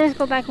 Let's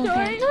go back in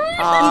camp.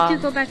 You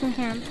two go back in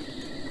camp.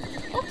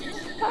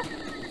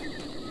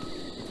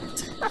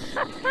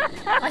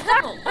 I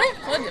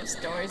have plenty of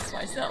stories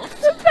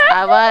myself.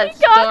 I want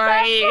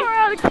story.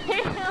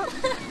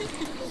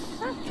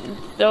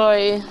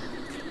 Story.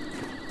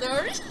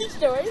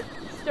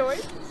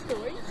 Story.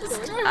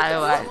 I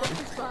want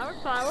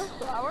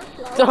Flower.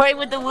 story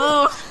with the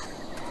woo.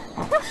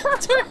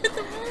 Story with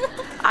the woo.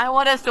 I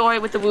want a story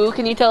with the woo.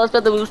 Can you tell us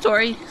about the woo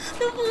story?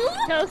 The woo.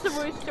 Tell us the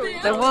woo story.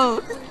 The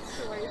woo.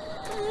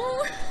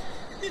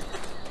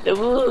 The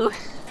woo.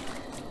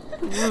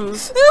 Woo.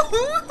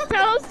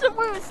 Tell us the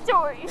woo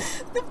story.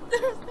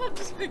 I'm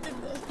just making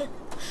that up.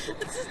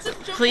 It's just a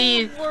jumble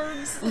Please. of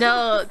words.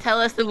 No, tell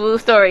us the woo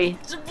story.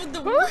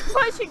 The woo. Who's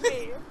pushing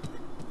me?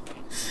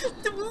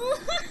 The woo.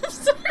 I'm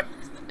sorry.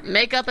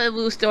 Make up a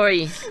woo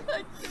story.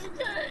 Okay.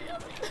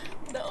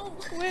 No.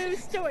 Woo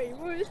story.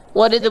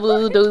 What did the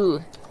woo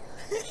do?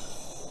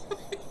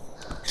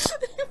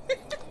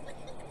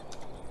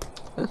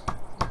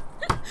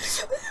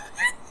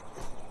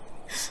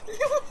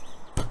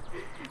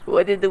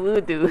 What did the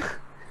woo do?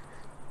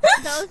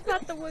 Tell us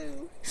about the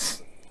woo.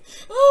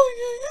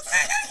 Oh,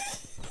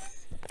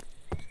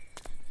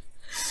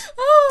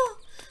 oh,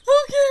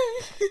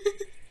 okay.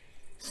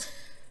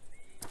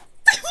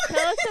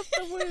 Tell us of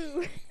the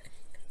woo.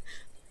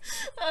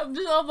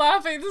 I'm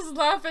laughing. This is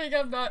laughing.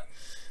 I'm not.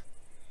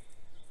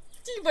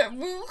 You went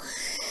woo.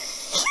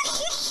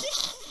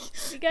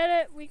 We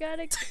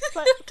gotta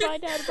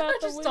find out about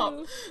the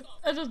woo.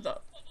 I just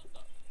stop.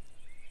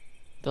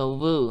 The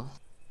woo.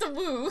 The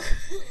woo.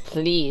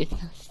 Please.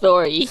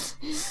 Story.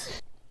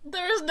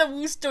 There is no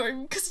woo story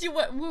because you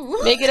went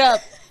woo. Make it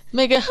up.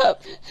 Make it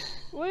up.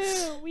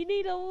 Woo. We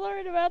need to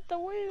learn about the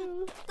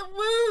woo. The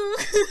woo.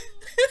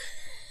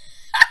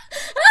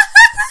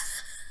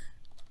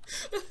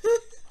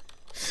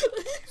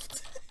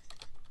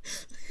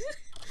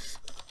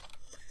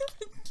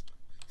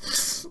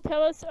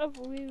 Tell us of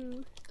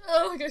woo.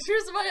 Oh my gosh,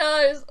 here's my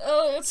eyes.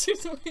 Oh, it's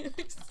here's my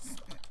eyes.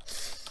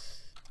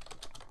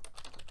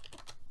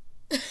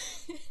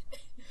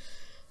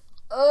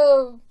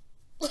 Oh.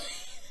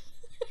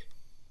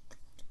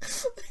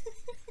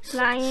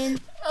 Lion,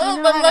 Oh,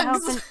 you know my how to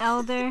help legs. an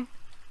elder?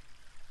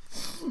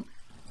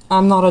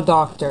 I'm not a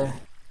doctor.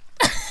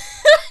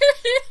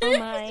 Oh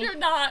my. You're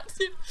not.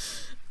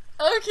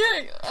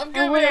 Okay, I'm I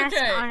gonna would be ask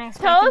okay. Onyx,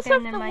 but Tell I us think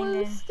of they're the woo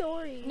minded.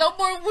 story. No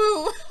more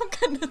woo. I'm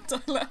gonna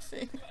die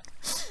laughing.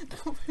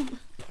 I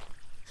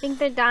think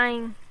they're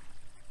dying.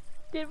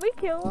 Did we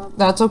kill him?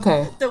 That's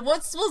okay. What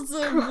was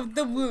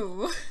the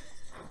woo?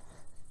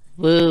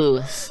 Woo.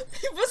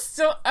 He was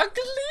so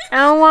ugly. I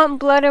don't want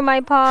blood on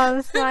my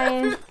paws,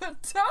 Lion.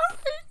 Died.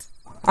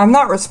 I'm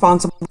not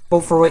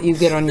responsible for what you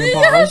get on your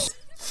paws.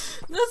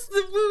 That's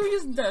the woo.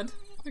 He's dead.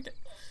 Okay.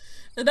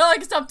 And now I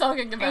can stop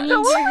talking I about need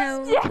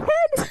it. your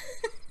help.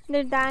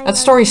 They're dying. That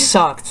story Lion.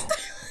 sucked.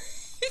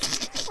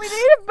 We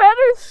need a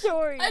better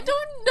story. I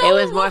don't know. It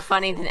was more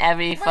funny than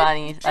every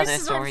funny other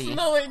juices are story.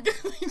 flowing.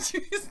 My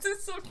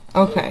juices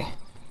are Okay.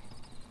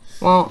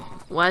 Well,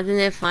 Wasn't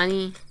it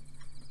funny?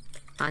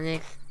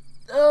 Onyx?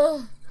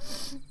 Oh.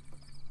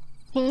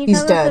 Can you He's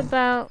tell dead. us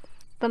about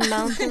the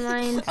mountain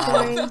lion I'm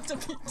story? about to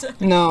be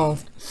dead. no.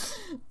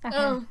 Okay.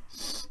 Oh.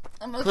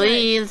 I'm okay.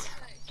 Please.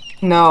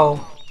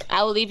 No.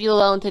 I will leave you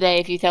alone today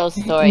if you tell us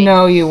a story.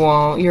 No, you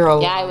won't. You're a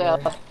liar. Yeah, I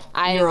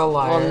will. You're a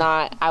liar. will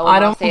not. I will I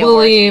not don't say a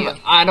word to you.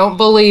 I don't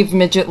believe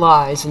midget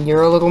lies, and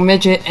you're a little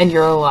midget, and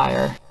you're a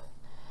liar.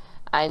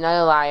 I'm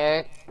not a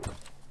liar.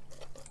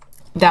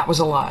 That was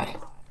a lie.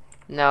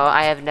 No,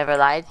 I have never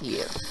lied to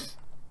you.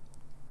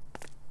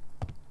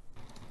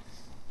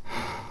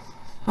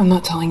 I'm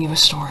not telling you a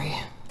story.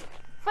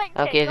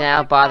 Okay, then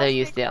I'll bother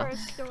you still.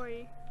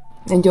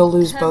 And you'll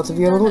lose both of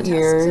your little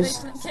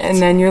ears, and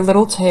then your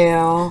little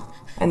tail,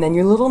 and then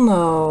your little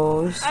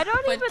nose. I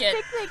don't But even get-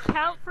 think they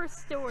count for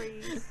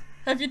stories.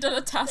 Have you done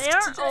a task They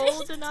aren't today?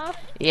 old enough.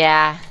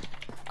 Yeah,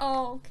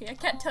 Oh, okay. I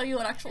can't tell you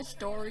an actual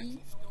story.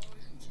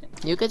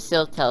 you could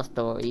still tell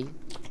stories.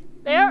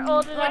 They are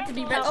old I enough could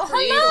to be tell better. Oh,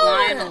 Leave hello!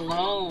 Lion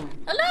alone.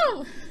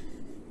 Hello!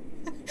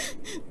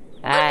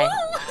 Hi.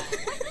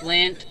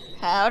 Flint.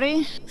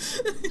 Howdy.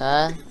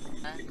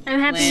 I'm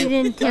happy you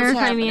didn't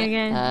terrify me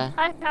again.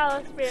 Hi,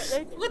 Palace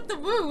Spirit. What the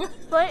woo?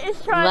 Flint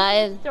is trying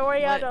Lion. to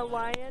story on a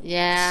lion,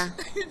 Yeah,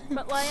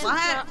 but Lion's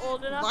Lion. not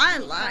old enough Why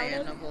to be lion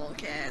counted. of all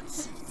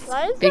cats?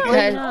 Lion's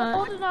Because- not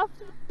old enough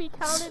to be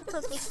counted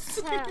for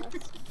this task.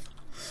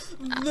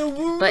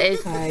 But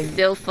it's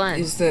still fun.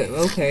 Is the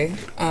okay?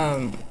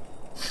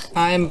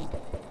 I'm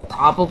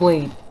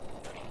probably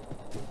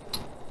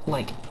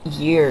like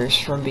years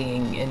from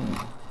being an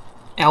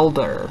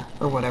elder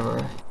or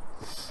whatever.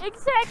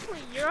 Exactly.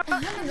 You're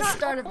I'm at the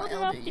start of my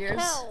elder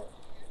years.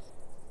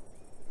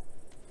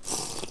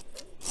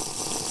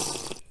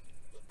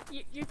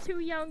 You're too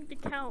young to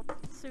count,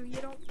 so you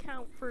don't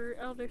count for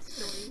elder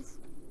stories.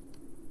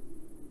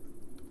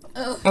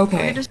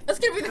 Okay. That's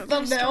gonna be the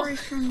thumbnail.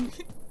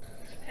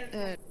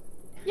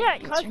 Yeah,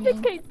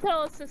 Cosmic can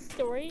tell us a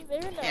story. They're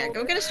an Yeah, go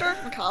elder. get a story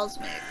from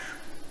Cosmic.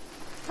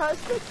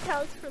 Cosmic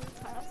counts for the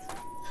task.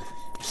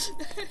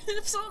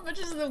 If someone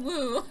mentions the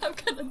woo, I'm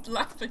gonna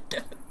laugh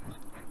again.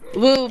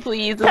 Woo,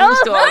 please, the Tell woo us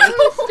story. the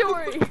woo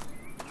story.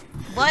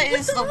 What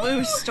is the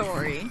woo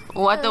story?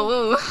 What the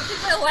woo?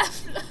 I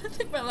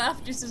think my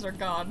laugh juices are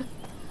gone.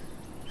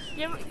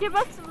 Give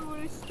us the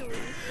woo story.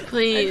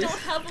 Please. I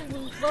don't have a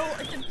woo. Well,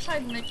 I can try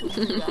and make a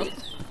woo up.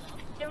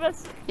 Give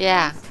us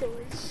Yeah. the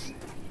woo story.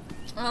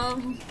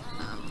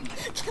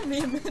 Give me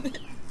a minute.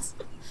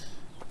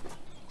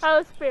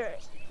 Hello,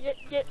 Spirit.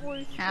 Get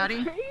woo story.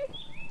 Howdy.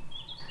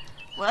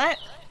 What?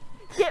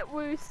 Get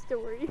woo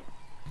story.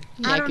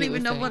 I don't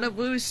even know what a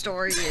woo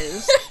story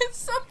is. It's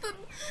something.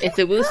 It's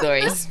a woo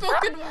story. A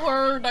spoken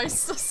word I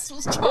just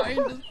was trying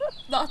to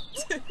not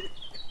do.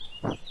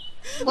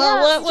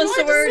 Well, what was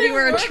the word you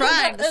were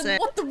trying to say?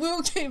 What the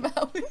woo came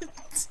out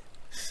with.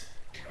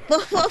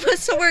 What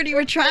was the word you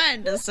were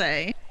trying to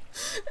say?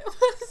 It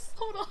was.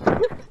 Hold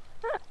on.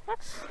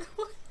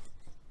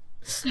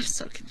 I'm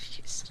so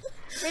confused.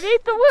 We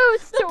need the woo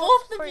story.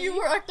 Both of you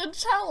were acting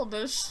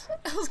childish.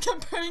 I was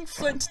comparing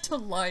Flint to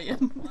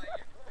Lion.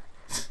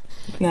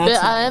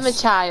 But I am a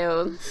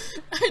child.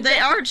 They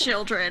are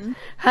children.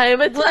 I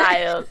am a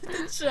child.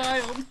 The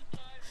child.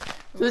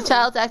 The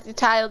child's acting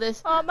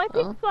childish. Oh, my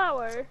pink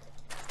flower.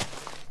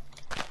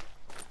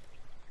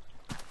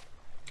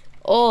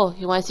 Oh,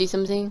 you want to see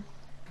something?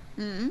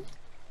 Mm-hmm.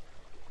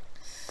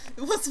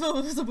 What's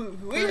the woo?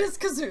 Wait, is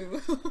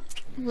kazoo.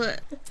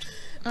 What?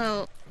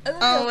 Oh.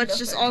 Oh, it's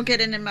just all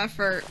getting in my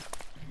fur.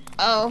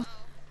 Oh.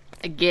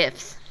 A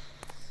gift.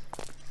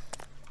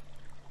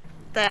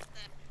 That.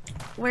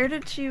 Where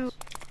did you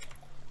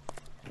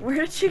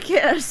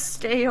get a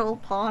stale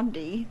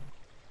pondy?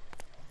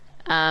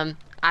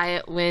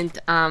 I went,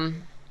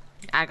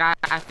 I got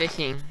out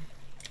fishing.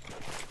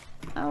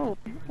 Oh,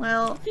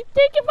 well. Keep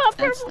thinking about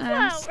that's purple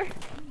nice. flower.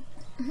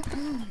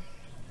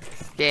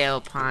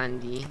 Stale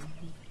pondy.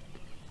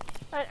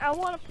 I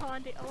want a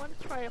pondy. I want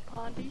to try a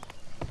pondy.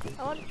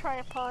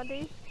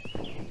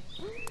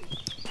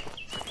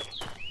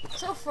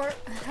 So far,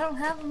 I don't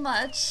have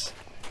much.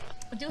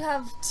 I do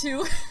have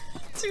two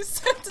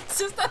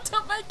sentences that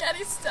don't make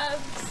any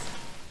sense.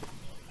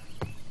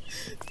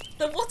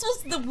 What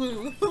was the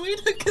woo? We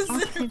the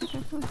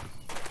kazoo.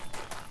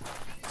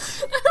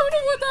 I don't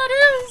know what that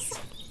is.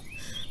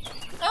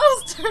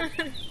 Oh,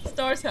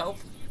 stars help.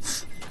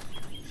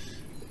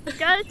 You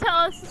gotta tell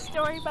us a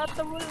story about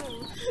the woo.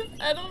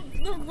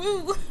 The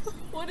woo.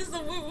 What is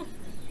the woo?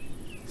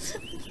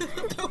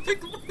 The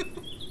big woo.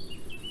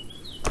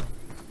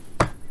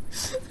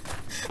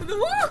 The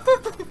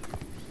woo.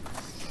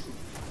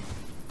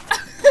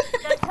 You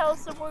gotta tell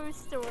us a woo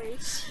story.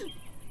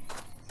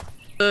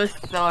 Woo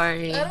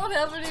story. I don't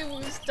have any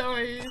woo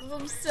stories.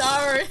 I'm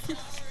sorry.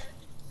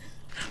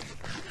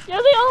 You're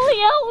the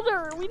only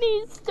elder. We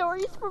need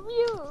stories from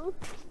you.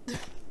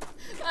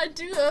 I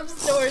do have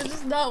stories,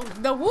 just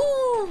not the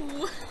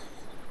woo.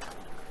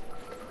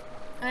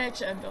 I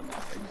actually am done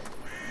laughing.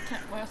 I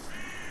can't laugh.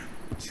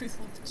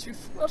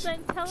 Well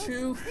then tell us.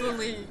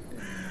 Truthfully.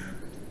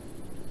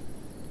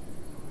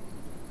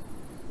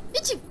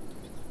 Itchy.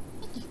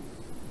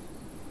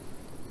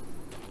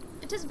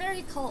 It is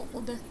very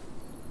cold.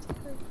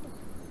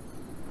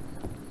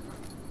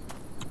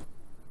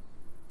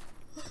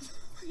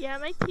 Yeah,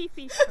 my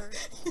teepee's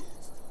hurt.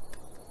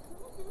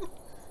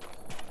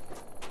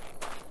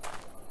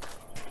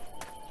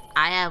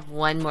 I have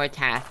one more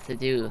task to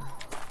do.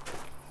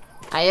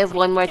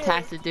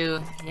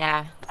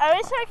 Yeah. I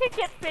wish I could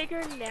get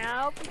bigger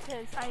now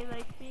because I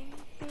like being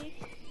big.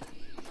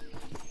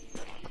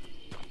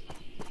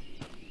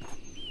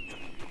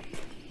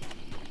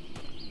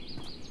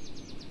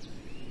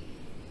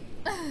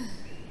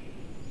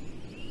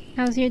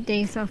 How's your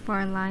day so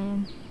far,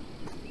 Lion?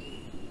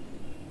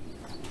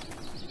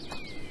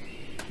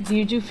 Do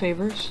you do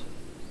favors?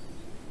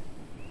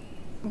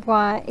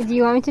 What? Do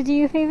you want me to do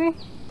you a favor?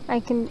 I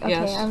can. Okay,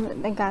 Yes.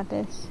 I got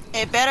this.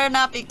 It better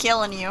not be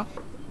killing you.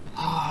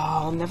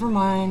 Oh, never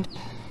mind.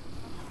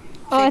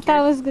 Oh, I thought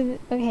it was good.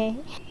 Okay.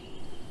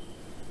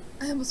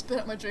 I almost spit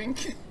out my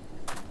drink.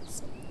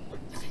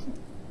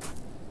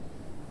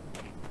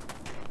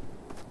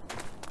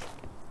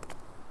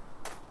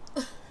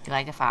 You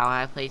like the file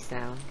I placed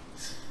down?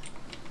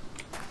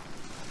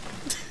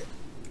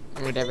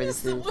 Or whatever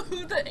this is.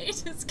 Who that ate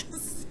his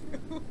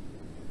kazoo?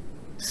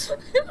 I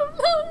don't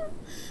know.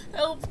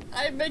 Help!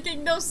 I'm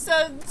making no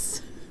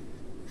sense.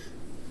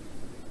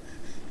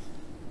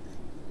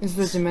 Is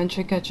the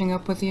dementia catching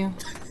up with you?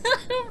 I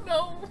don't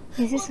know.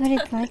 Is this what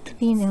it's like to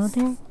be an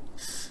elder?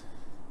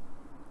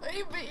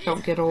 Maybe.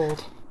 Don't get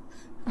old.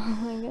 Oh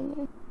my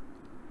goodness.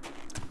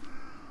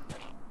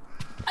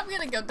 I'm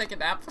gonna go take a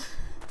nap.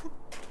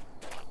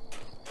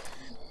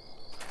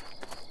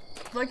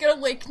 Like an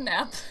awake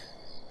nap.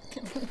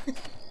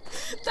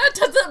 That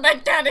doesn't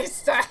make any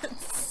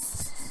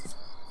sense.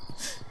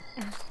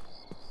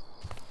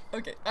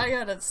 Okay, I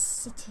gotta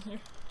sit here.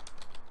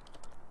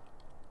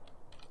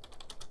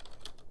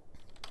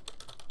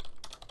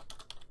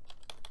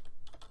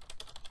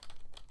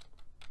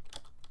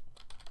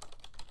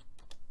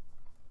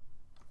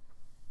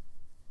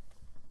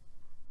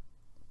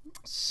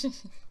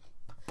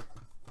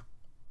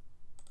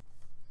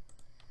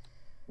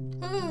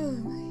 Oh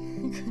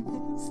my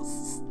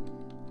goodness.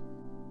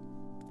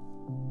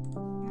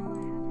 No, I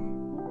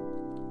haven't.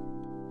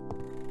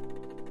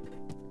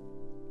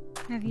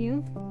 Have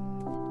you?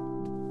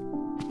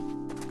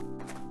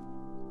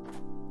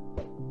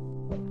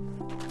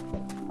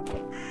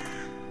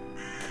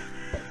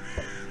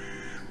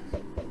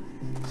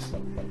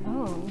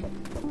 Oh.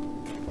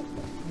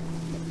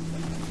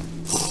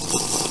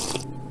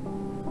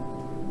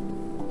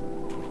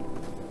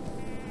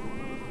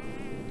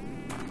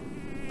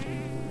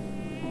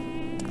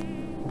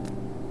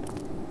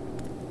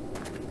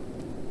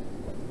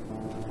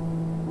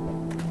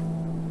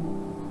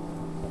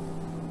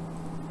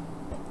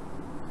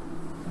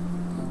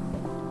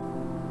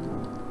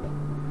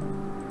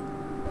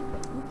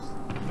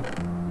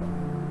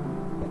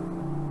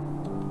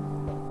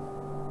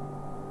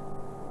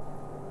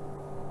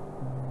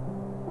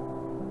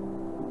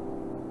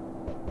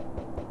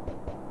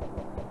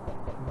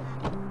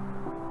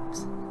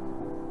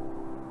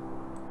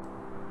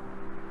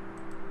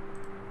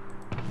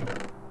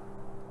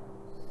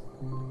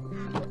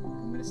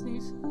 I'm gonna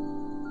sneeze. I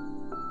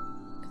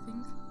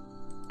think.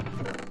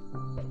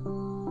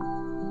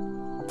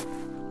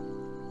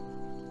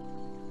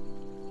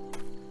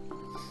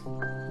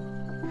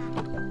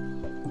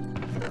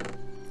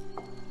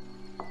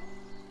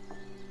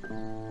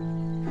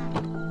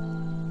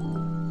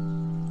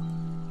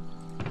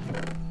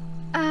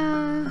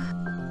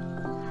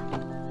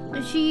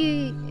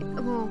 She,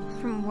 well,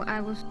 from what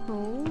I was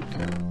told,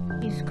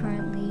 is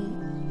currently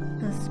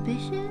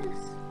suspicious.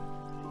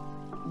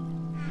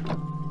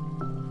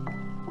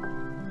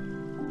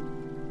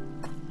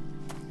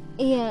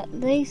 Yeah,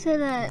 they said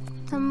that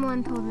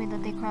someone told me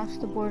that they crossed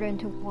the border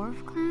into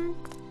Whistleclan.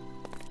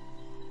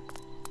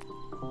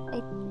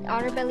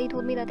 Otterbelly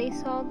told me that they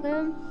saw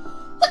them.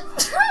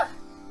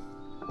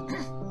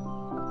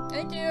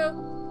 Thank you.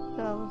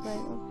 So I was like,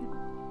 okay.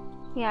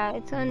 Yeah,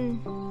 it's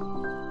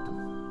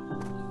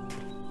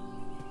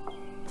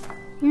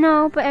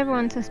No, but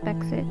everyone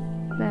suspects it.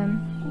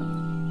 Them.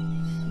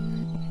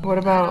 What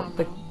about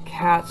the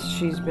cats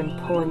she's been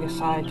pulling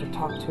aside to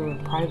talk to in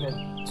private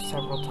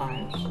several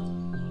times?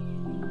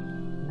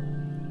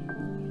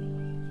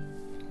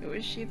 Who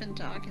was she been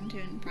talking to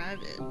in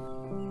private?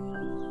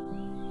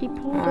 She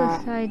pulled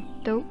aside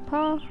Dope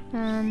Paw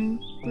and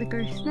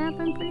Flicker Snap,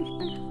 I'm pretty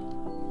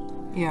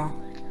sure. Yeah.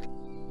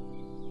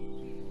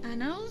 I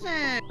know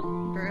that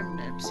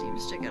Brimnip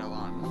seems to get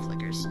along with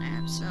Flicker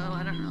Snap, so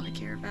I don't really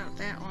care about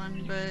that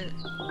one, but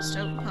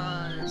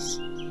Stokepaws.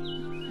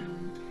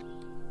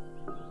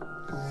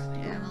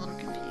 Yeah, I'm a little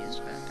confused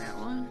about that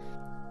one.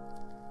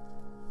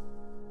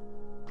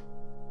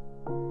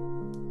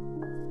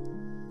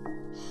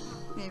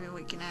 Maybe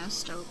we can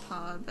ask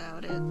Stokepaw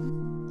about it.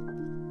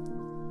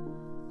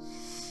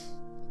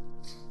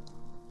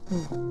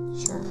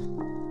 Sure.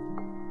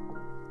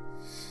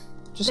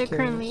 They're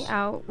currently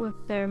out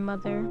with their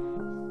mother.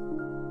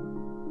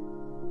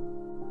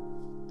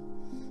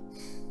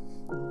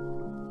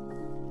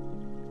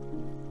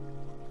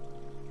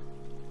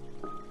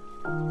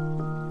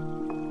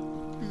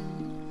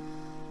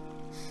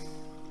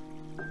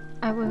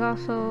 I was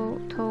also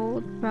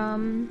told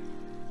from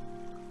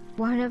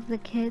one of the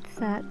kids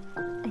that,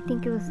 I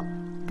think it was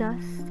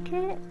Dust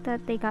Kit,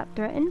 that they got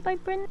threatened by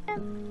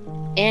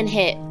Brimnip. And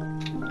hit.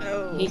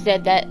 Oh. He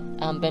said that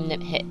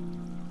Brimnip hit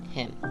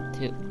him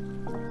too.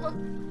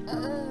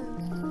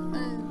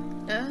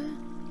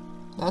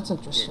 That's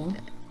interesting.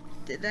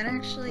 Did that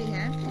actually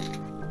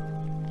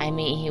happen? I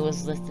mean, he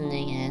was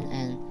listening in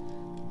and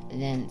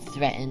then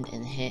threatened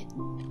and hit.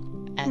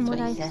 That's From what what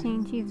he I've said.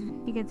 seen,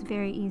 she gets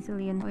very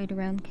easily annoyed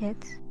around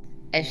kids.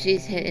 And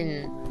she's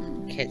hitting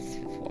kids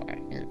before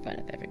in front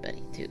of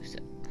everybody too, so.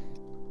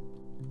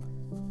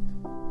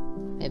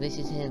 Maybe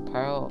she's hitting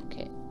Pearl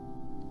Kid.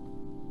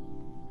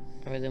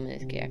 Or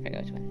Luminous Kid, I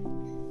forgot which one.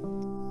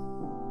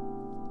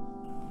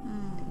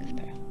 I think it's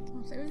Pearl.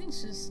 So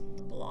everything's just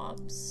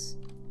blobs.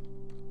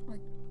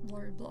 Like,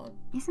 warrior blob.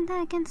 Isn't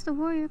that against the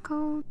warrior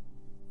code?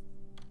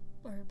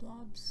 Warrior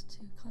blobs to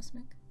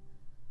cosmic.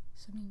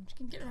 So, I mean, you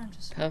can get around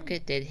just Poke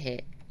did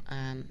hit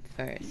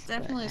first.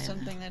 Definitely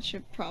something that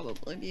should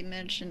probably be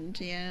mentioned,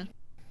 yeah.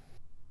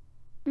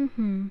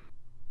 Mm-hmm.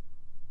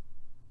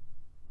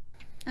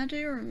 I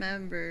do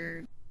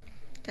remember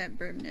that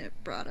Brimnip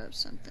brought up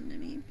something to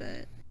me,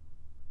 but...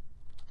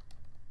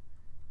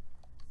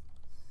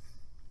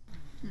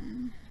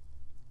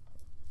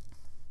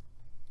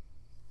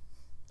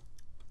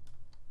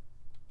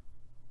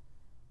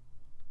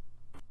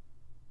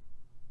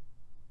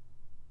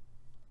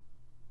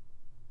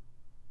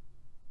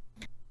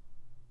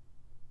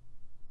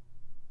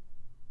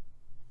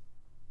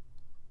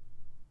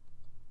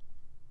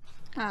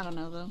 I don't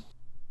know though.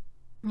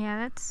 Yeah,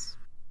 that's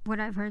what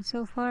I've heard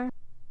so far.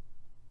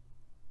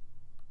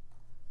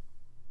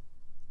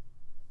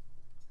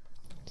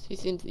 She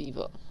seems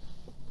evil.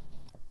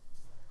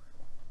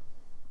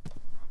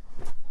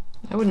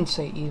 I wouldn't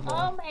say evil.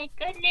 Oh my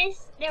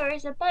goodness, there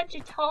was a bunch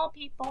of tall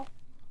people.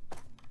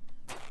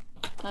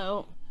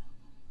 Oh.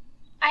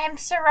 I am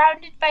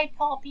surrounded by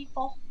tall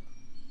people.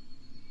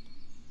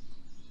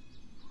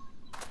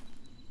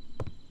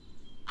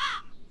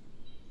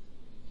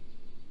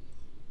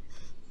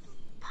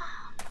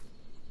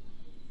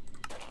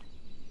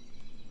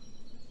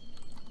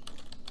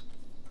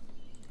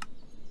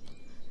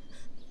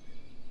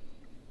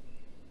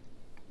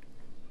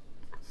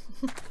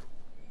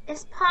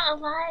 Is Pot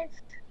alive?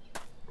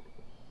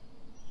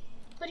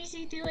 What is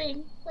he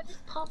doing? What is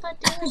Papa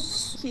doing?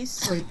 He's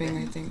Sleeping,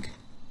 I think.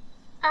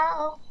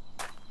 Oh.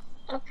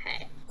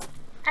 Okay.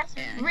 That's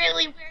a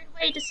really weird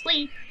way to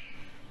sleep.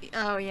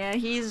 Oh yeah,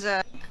 he's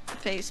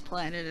face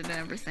planted and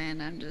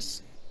everything. I'm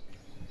just.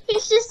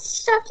 He's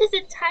just shoved his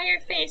entire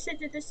face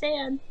into the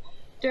sand.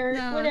 Dirt,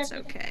 No, whatever. it's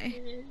okay.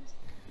 It is.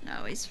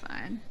 No, he's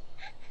fine.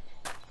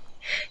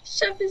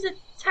 Shoved his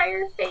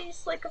entire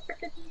face like a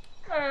freaking,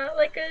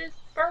 like a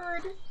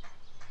bird.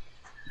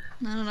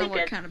 I don't know Like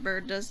what a- kind of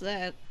bird does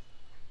that.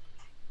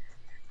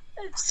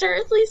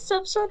 Certainly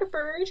some sort of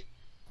bird.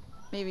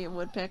 Maybe a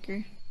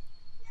woodpecker.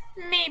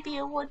 Maybe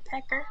a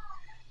woodpecker.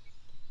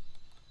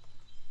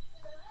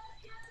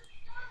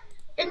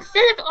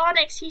 Instead of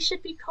Onyx, he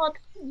should be called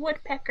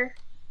Woodpecker.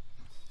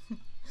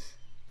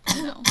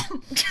 No.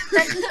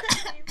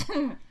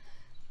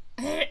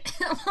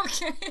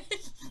 Okay.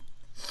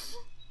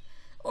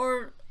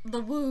 Or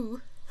the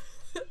woo.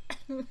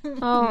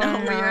 Oh,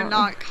 No, you're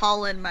not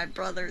calling my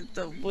brother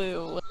the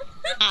woo.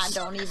 I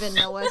don't even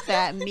know what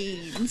that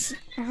means.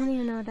 I don't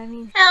even know what that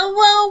means.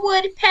 Hello,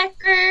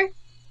 Woodpecker.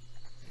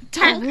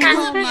 Don't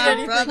call my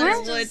Anything, brother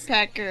it's just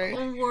woodpecker.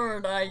 A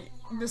word I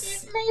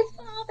He's my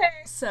father.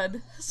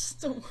 said. It's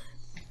just a word.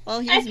 Well,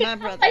 I he's can my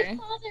call brother. my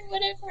father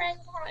whatever I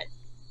want.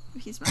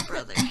 He's my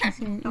brother.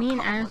 See, me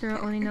and Azra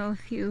only know a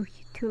few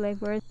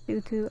two-leg words due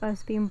to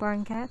us being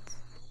barn cats.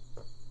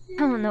 I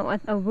don't know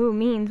what a woo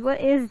means. What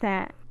is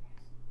that?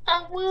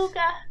 A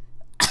wooga.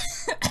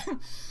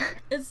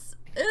 It's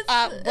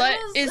What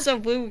is a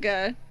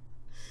wooga?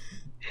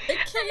 It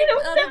came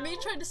out of me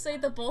trying to say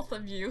the both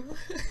of you.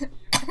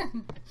 I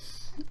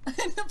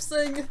ended up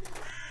saying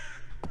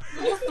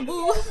with the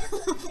woo.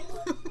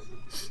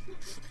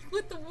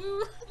 With the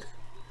woo.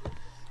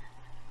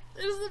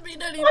 It doesn't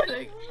mean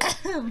anything.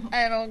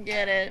 I don't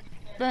get it.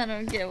 I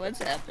don't get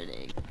what's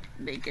happening.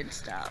 Make it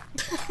stop.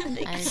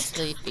 I'm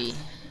sleepy.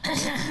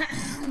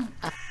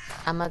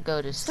 I'm gonna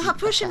go to sleep. Stop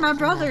pushing my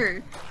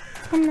brother.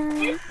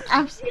 Good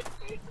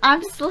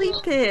I'm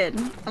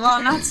sleeping. Well,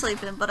 I'm not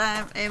sleeping, but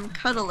I am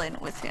cuddling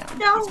with him.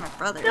 No. He's my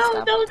brother. No,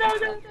 Stop. no.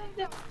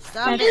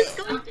 Stop That's,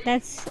 it.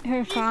 that's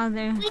her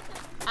father.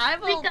 I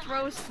will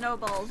throw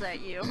snowballs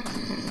at you.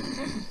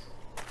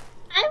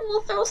 I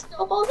will throw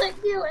snowballs at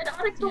you, and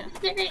Onyx will be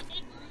very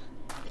angry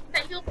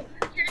that you'll be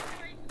here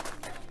throwing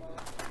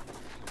snowballs.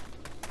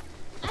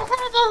 I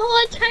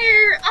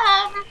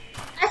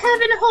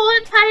have a whole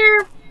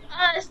entire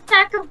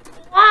stack of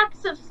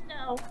blocks of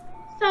snow.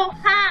 So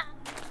ha!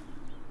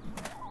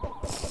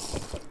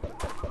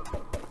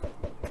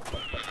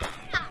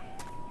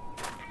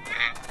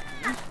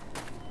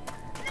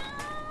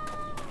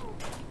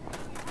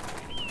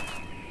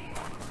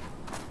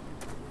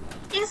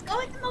 He's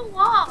going in the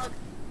log.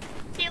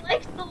 He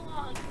likes the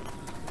log.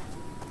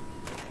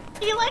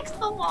 He likes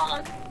the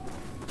log.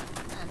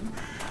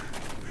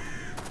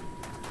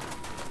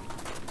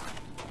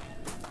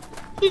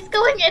 He's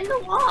going in the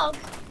log.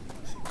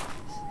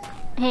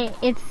 Hey,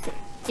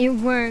 it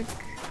worked.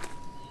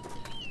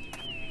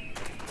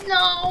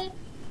 No.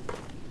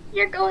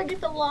 You're going in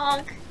the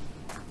log.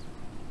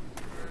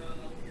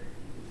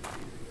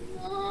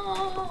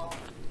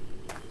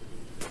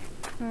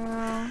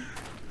 No.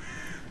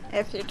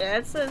 If your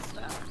dad says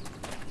so.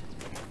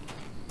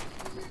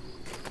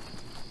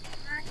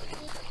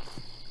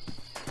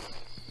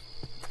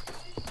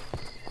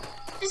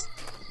 Just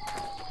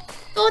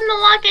go in the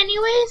log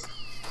anyways,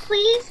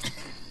 please.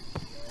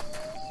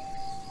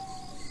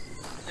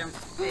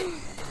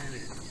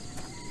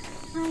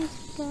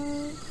 Nice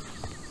day.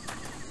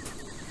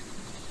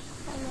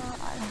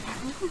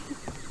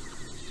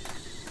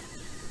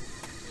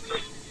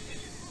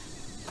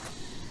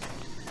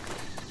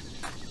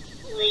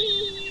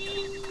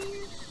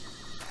 Please.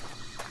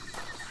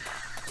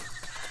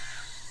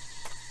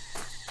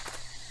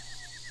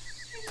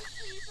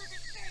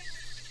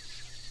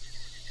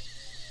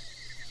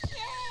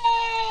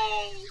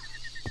 Yay!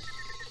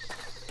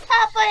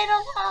 Papa in a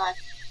log.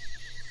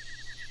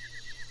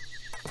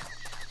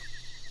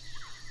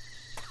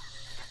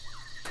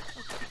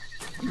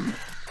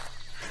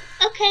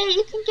 Okay,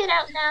 you can get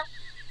out now.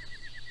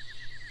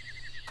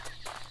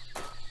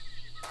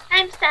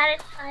 I'm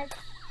satisfied.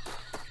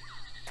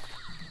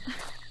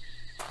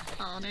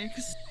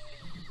 Onyx.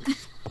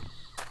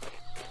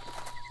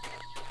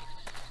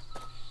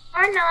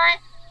 Or not.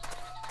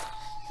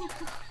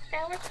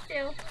 That works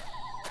too.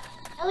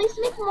 At least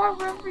make more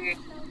room for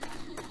yourself.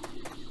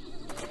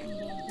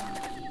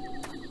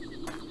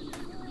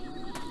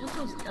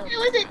 I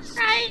wasn't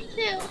trying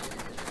to.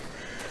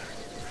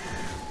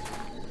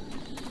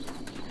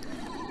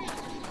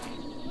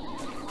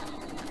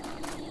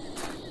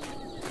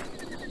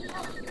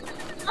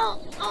 Oh,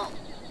 oh,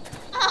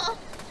 oh,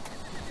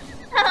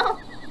 oh,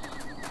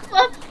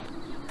 whoops.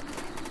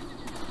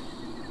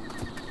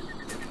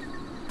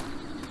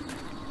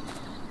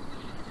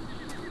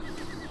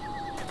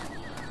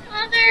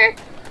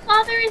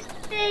 Father is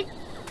big.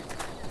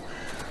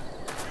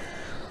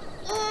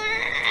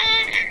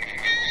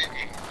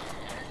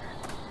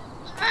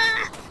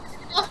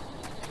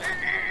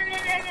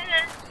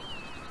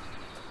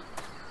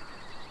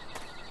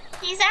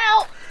 He's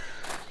out.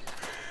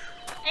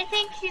 I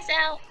think he's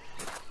out.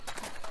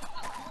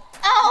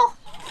 Oh!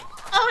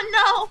 Oh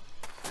no!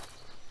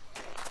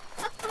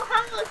 Oh,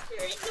 Hollow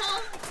Spirit, no!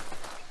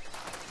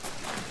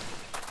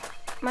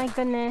 My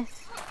goodness.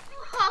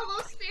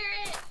 Hollow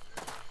Spirit!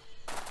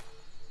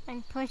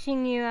 I'm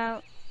pushing you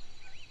out.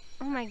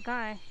 Oh my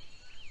gosh.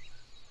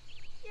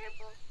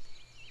 Careful.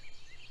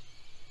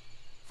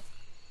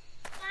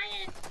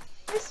 Lion,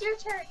 it's your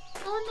turn.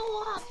 Go in the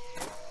log.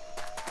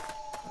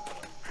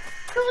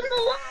 Go in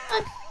the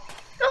log!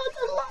 Go in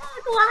the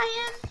log,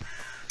 Lion!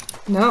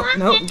 No,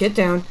 no, get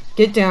down.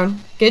 Get down.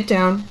 Get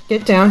down.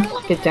 Get down.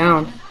 Get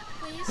down.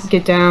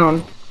 Get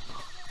down.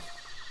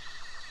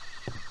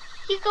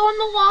 You go in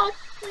the log,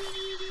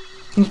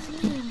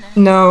 please.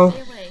 No.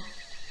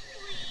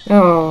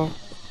 Oh,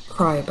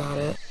 cry about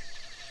it.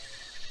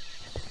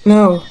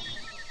 No.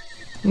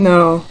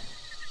 No.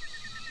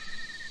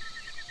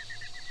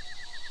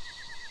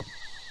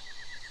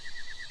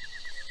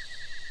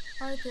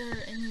 Are there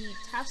any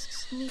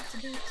tasks you need to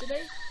do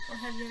today, or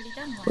have you already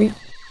done one?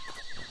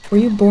 Were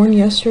you born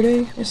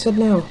yesterday? I said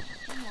no.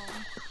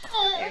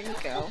 There you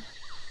go.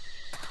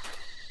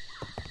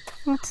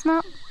 Let's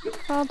not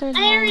bother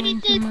I already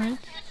Lion too did much.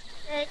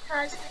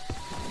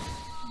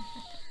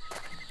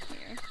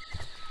 Here.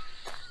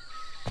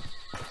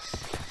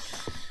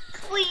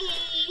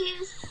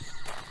 Please.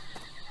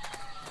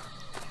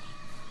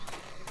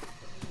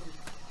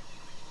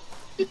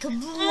 Because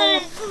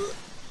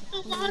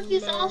the log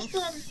is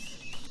awesome.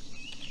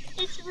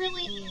 It's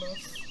really...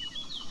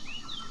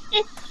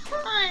 It's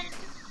fun.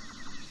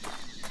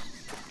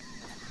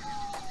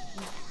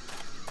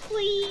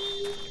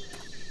 Please.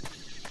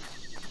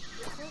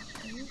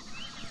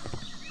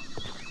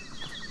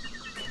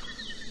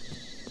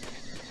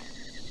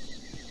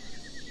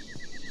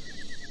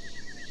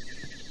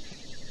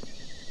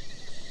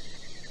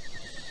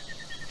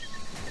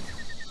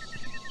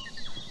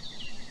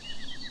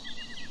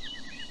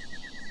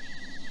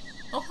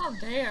 Oh, how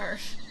dare!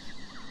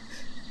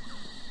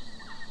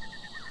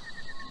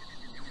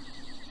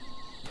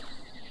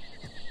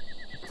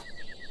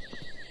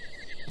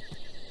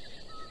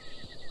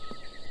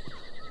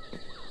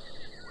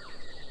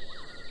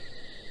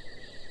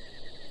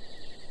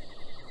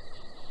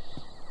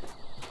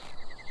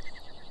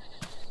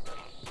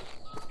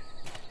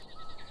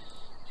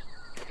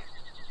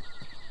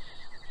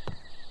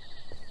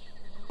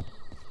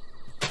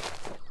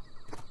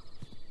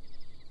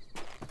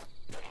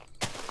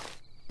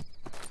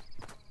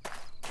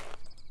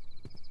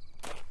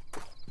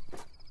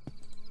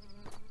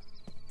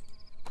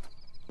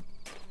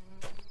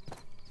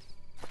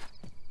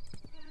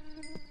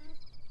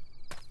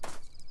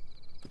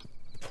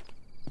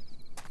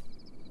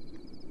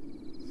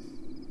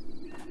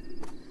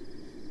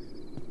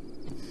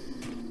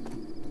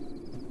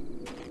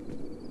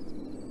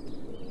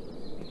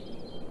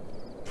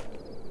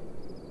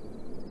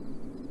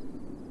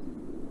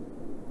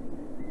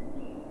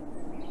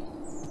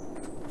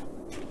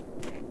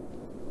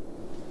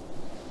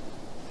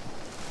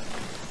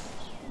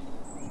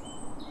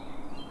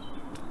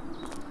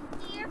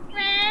 Dear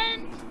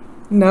friend,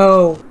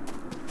 No.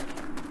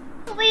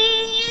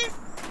 please.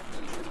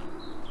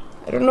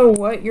 I don't know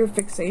what your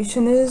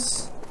fixation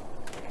is.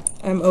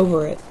 I'm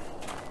over it.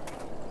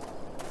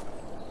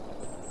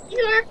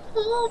 You're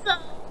cool though.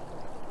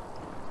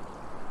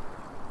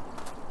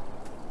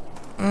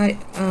 I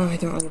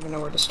don't even know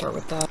where to start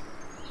with that.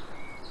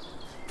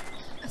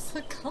 That's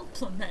a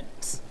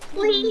compliment.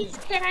 Please,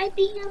 can I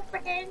be your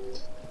friend?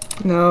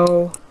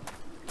 No.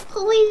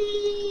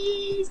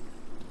 Please.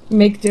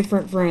 Make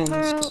different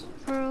friends.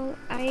 Pearl,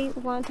 I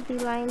want to be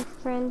Lion's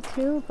friend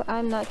too, but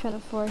I'm not trying to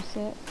force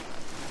it.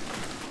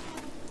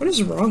 What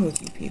is wrong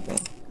with you people?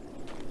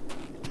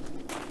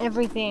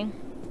 Everything.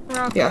 We're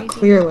all Yeah, crazy.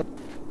 clearly.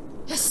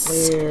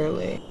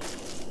 Clearly.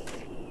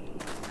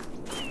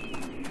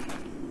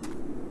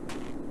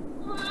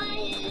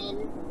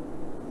 Lion.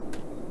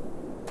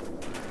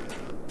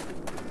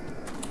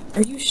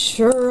 Are you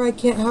sure I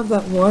can't have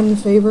that one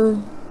favor?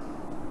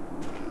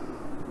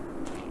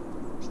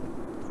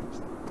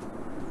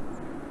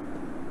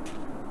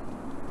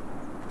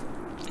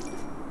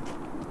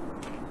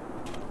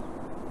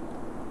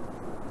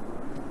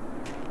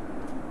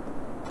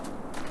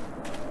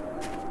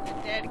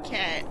 A dead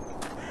cat.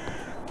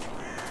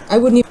 I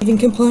wouldn't even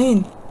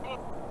complain.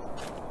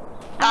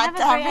 have a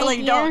great really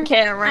idea. don't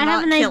care. We're I have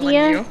not an killing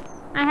idea. you.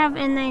 I have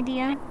an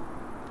idea.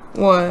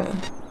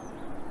 What?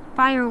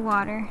 Fire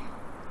water.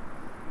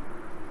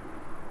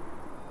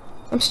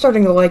 I'm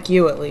starting to like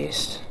you at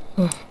least.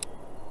 You're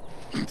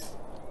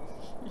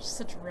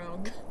such a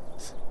rogue.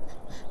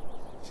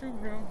 True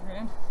rogue,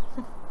 man.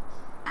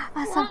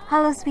 Also,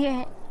 Hollow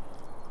Spirit.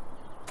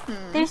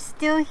 They're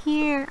still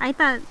here. I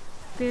thought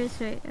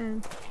Spirit's right.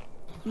 No.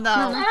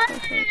 not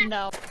Spirit's right.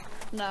 No.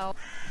 No.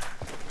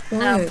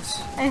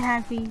 What? I'm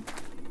happy.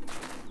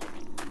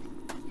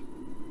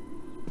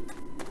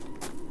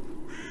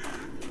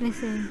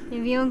 Listen,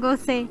 if you don't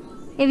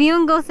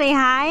go say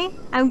hi,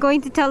 I'm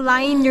going to tell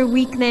Lion your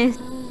weakness.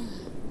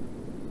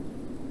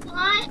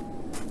 What?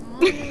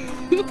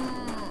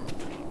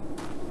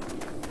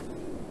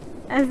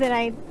 That's what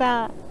I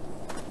thought.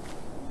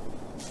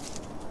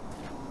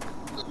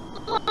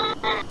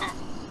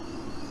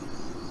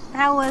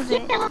 How was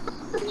it?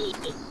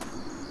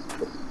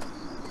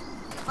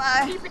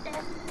 Bye.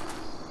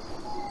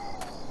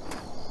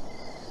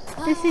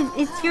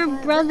 It's your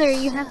brother.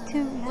 You have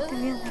to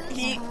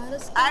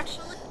realize.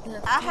 Actually,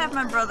 I have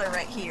my brother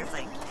right here,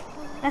 thank you.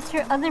 That's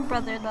your other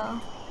brother,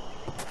 though.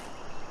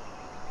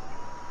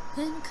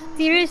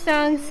 Serious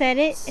Song said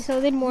it, so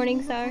did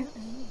Morningstar.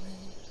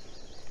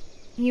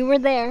 You were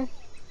there.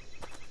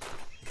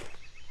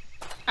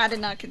 I did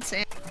not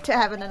consent to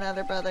having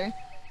another brother.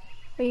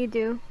 But you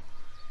do.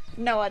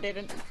 No, I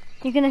didn't.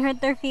 You're gonna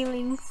hurt their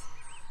feelings.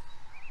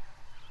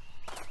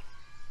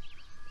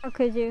 Or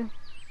could you?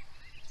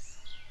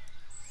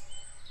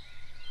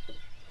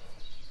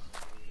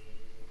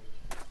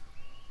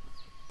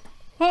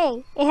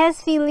 Hey, it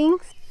has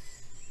feelings.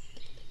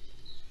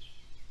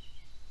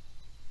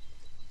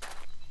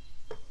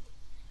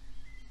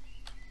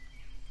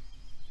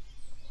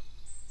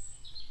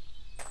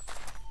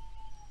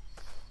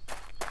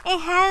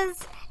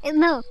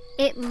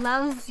 It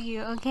loves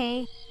you,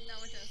 okay? No,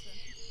 it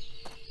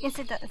doesn't. Yes,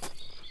 it does.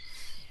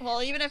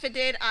 Well, even if it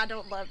did, I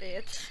don't love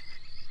it.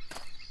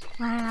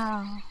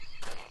 Wow.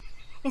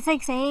 It's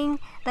like saying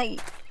that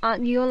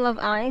you don't love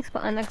Onyx,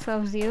 but Onyx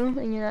loves you,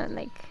 and you're not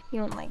like, you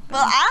don't like them.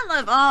 Well, I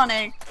love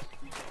Onyx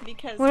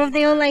because What if he's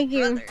they don't my like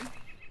you? brother.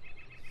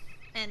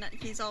 And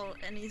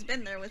he's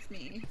been there with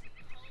me.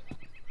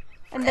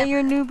 And they're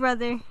your new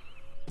brother.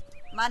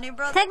 My new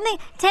brother.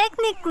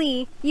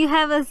 Technically, you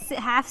have a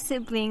half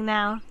sibling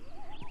now.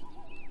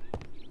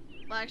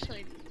 Well,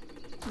 actually,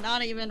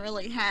 not even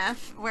really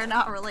half. We're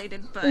not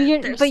related, but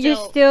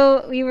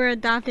you were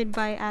adopted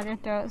by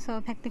Adderthroat, so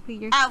technically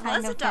you're I kind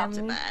was of adopted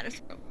family. by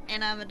Adderthroat,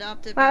 and I'm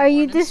adopted But by are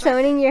you Morningstar,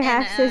 disowning your and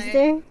half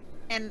sister?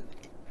 And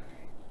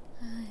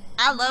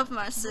I love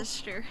my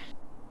sister.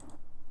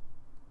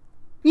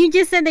 You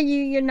just said that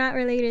you're not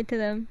related to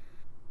them.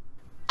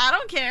 I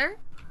don't care.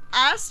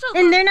 I still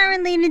And love they're not them.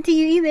 related to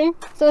you either,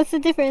 so what's the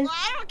difference? Well,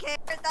 I don't care.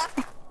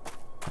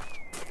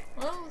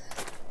 Well,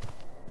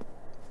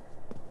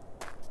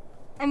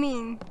 I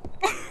mean,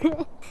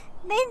 what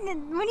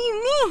do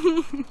you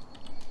mean?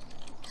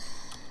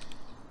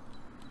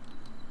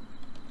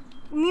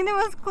 Neither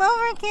was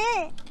Clover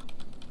Kit.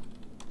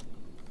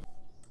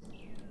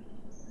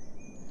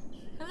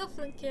 hello,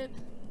 Flint Kid.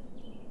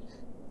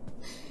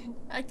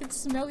 I can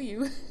smell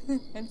you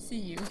and see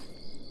you.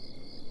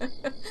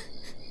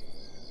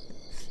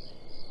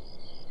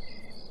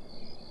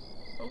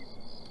 Oh.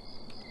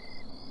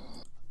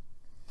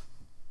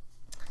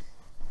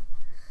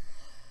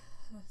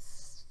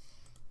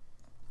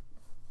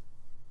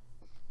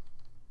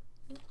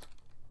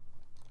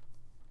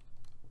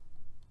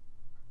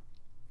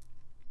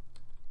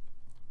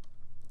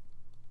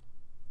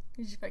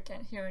 Usually if I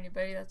can't hear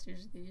anybody, that's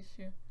usually the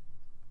issue.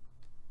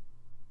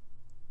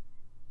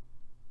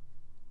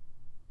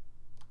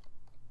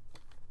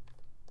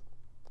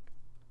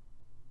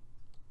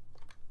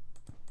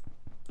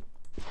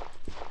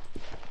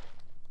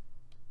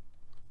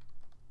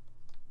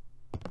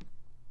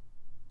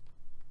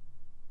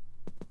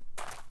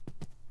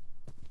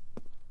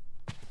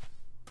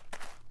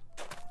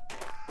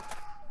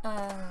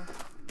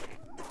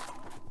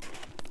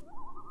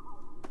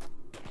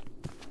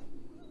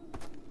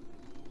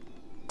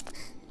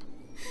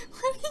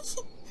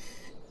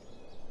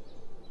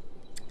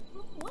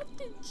 What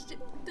did you...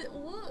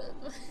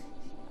 What?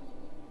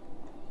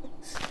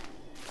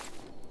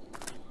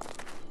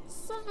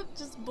 Someone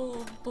just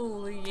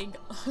bullying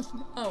on...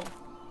 Oh,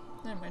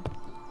 never mind.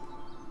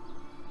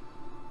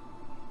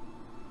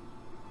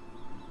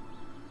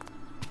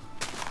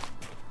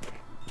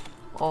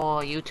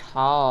 Oh, you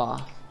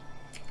tall.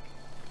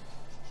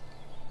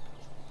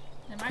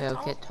 Am I tall?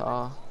 Poke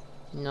tall.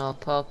 No,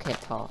 poke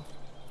tall.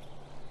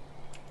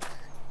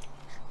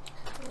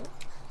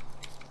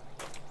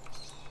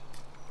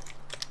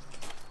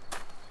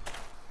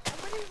 How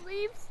many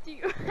leaves do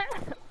you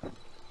have?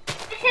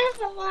 I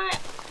have a lot.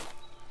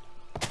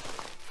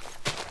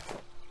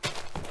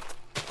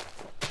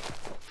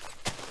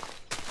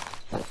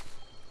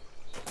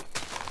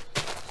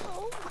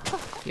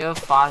 Your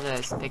father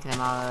is picking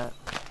them all up.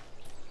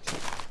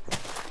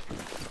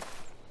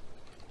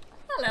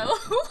 Hello.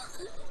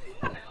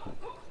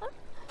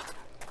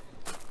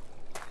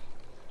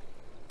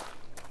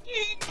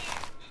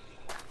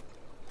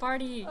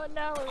 party. Oh,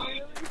 now we're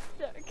really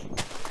stuck.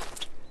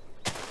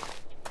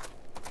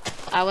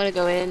 I wanna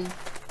go in.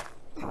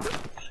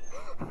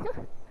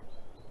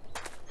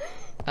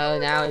 Oh,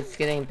 now it's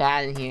getting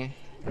bad in here.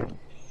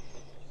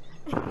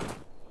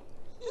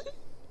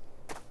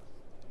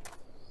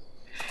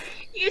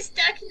 You're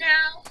stuck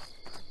now.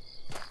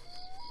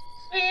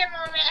 Wait a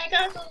moment, I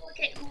gotta go look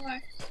at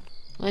more.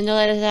 Window,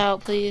 let us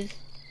out, please.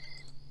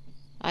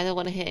 I don't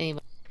want to hit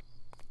anybody.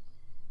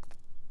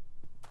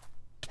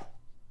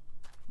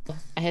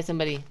 I hit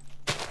somebody.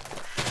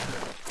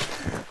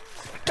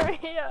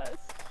 Yes.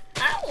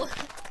 Ow!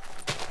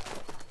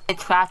 It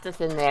trapped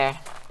us in there.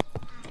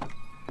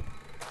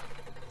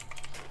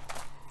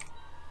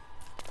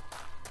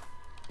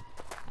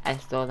 I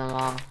stole them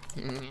all.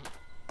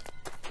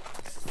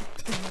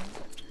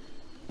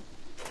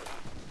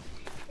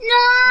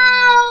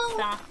 No!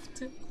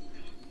 Soft.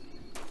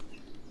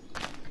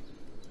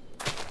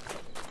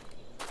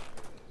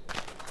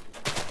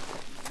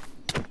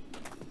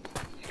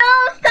 No,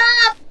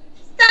 stop!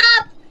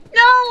 Stop!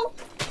 No!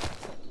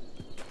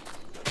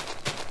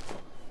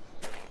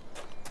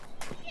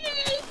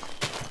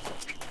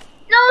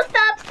 No,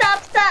 stop,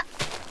 stop, stop!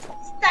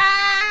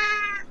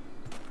 Stop!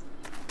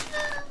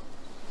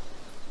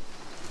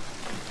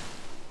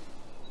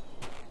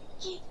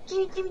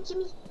 Gimme, gimme,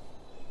 gimme.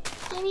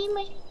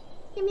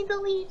 Give me the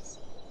leaves.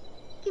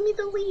 Give me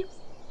the leaves.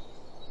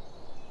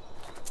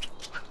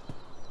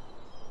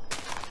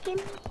 Give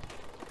me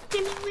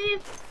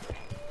leaves.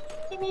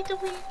 Give me the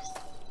leaves.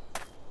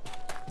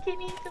 Give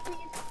me the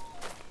leaves.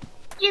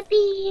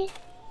 Yippee!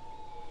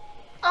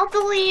 All the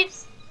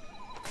leaves.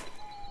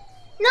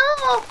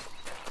 No!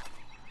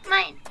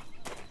 Mine.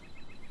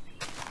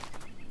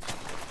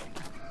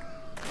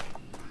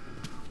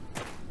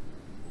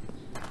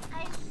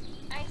 I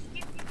skipped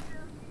you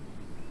too.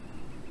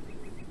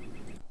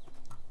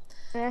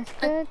 That's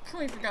I good.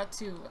 probably forgot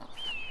to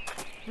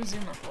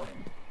resume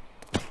recording.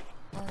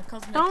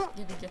 Cosmic Don't-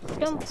 did a gift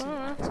don't to go.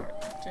 after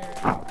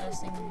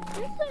noticing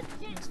he was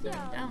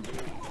feeling down.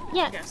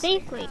 Yeah, Yes.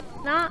 safely.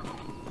 Not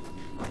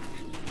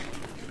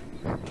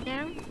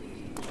down.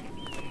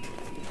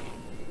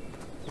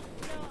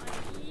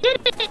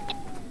 Did it!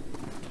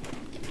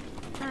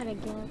 Not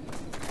again.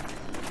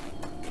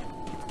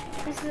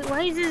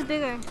 Why is this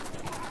bigger?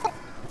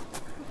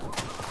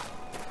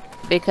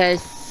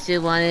 Because she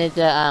wanted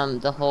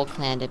the whole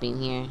clan to be in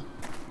here.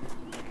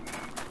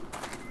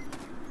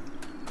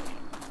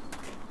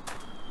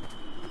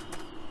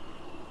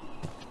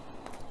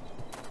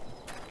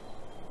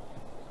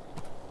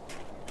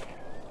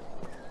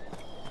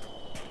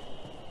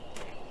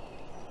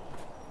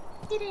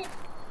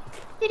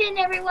 Get in,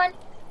 everyone.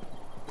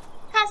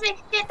 Cosmic,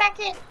 get back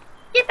in.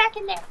 Get back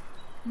in there.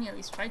 Me at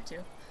least tried to.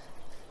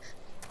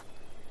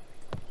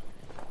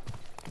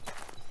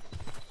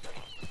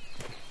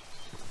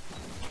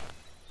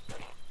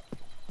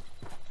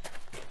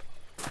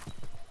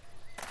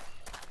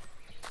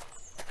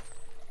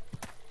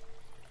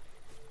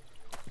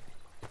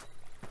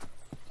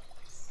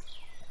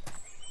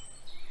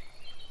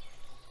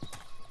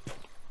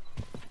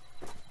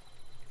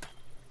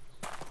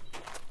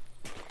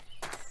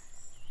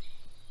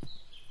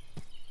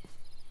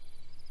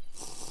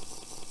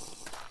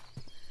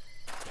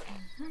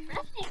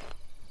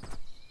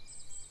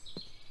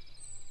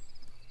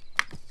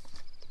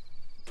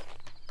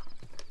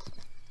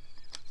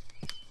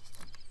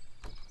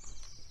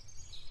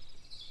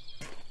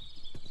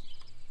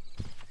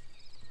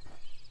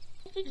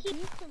 The view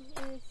from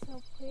here is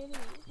so pretty.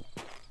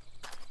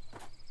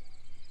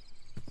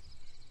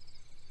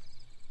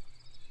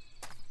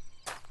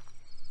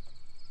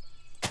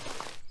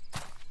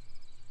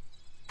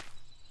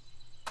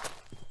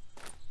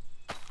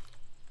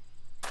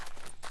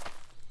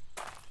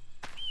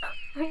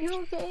 Are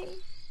you okay?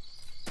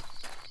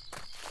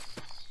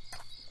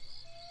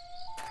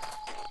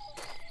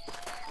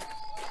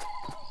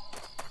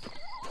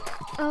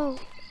 Oh,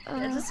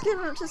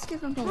 Yeah, just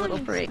give him a little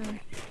break.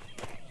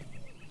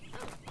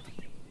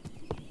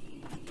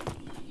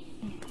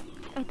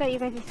 I thought you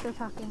guys were still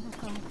talking. That's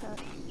why I thought.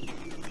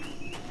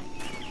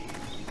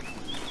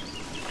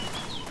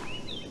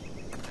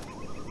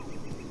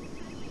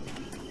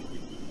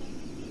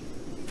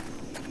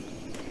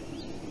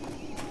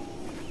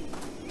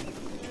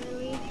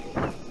 Really?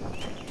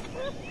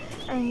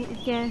 I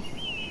guess.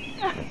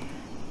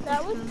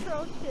 That was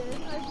Pearl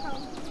Kid, I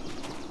promise.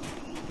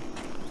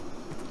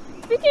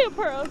 Speaking of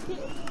Pearl Kid.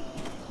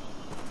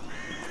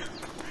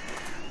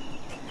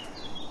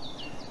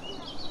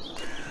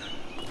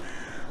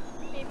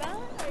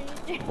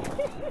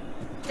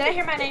 Did I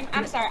hear my name?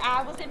 I'm sorry.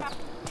 I was in my.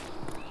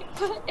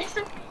 Pearl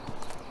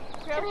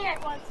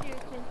Kid wants your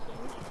attention.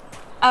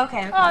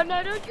 Okay. Oh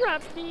no, don't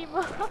trap me,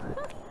 Mom.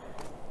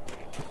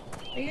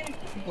 Are you gonna...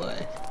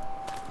 What?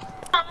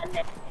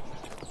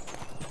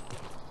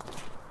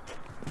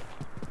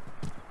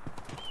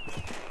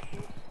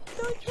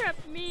 Don't trap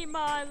me,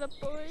 Ma, in the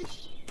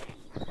bush.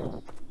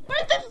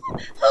 What the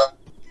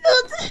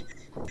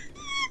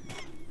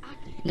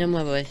No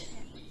more bush.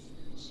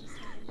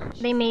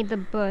 They made the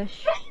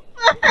bush.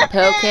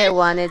 Pocket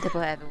wanted to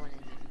put everyone in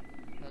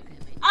there.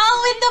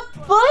 Oh, in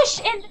the bush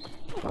and.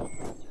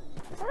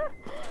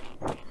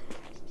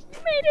 You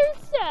made her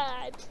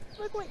sad.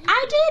 Look what you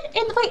I did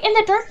in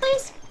the dirt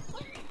place.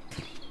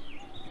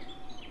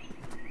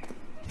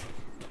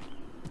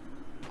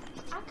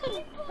 I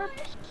couldn't.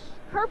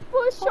 her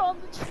bush on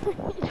the tree.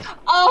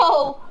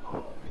 Oh,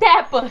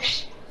 that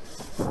bush.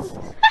 I'm sorry,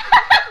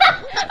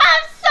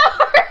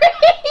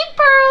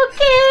 Pearl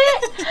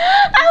Kid.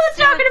 I was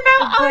talking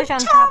about the bush on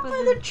top of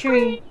the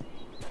tree.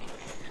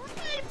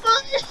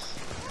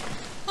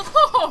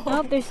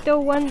 Oh, there's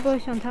still one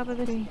bush on top of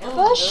the tree.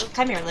 Bush,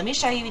 come here. Let me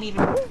show you an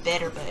even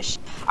better bush.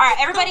 All right,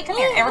 everybody, come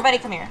here. Everybody,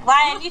 come here.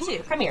 Lion, you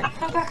too. Come here.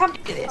 Come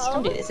do this.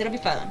 Come do this. It'll be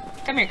fun.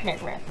 Come here. Come here.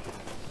 Come here.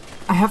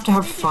 I have to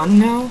have fun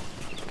now?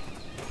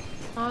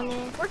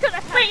 We're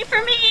gonna wait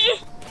for me.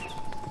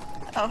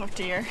 Oh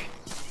dear.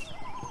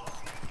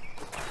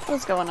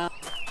 What's going on?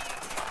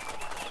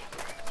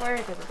 Where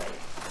is everybody?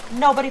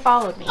 Nobody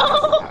followed me.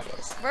 Oh,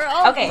 we're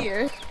all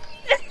here.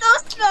 It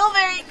don't smell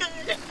very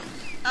good.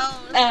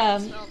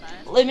 Oh,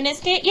 Luminous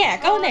Kit?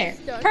 Yeah, go in there.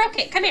 Pearl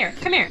Kit, come here.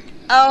 Come here.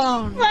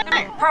 Oh, no.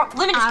 Pearl,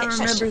 Luminous I Kit,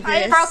 remember shush.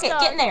 this. Pearl Kit,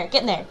 get in there.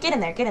 Get in there. Get in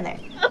there. Get in there.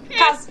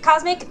 Okay.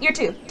 Cosmic, you're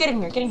two. Get in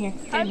here. Get in here.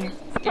 Get in here.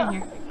 Get in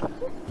here.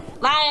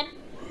 Lion,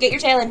 get your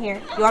tail in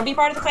here. You want to be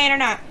part of the clan or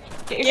not?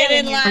 Get your tail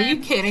in here. Are you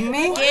kidding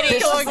me? Get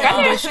This in, is the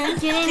condition?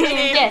 Get in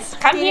there. Yes,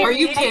 come here. Are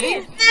you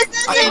kidding?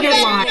 You're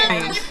lying.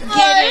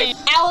 Get in.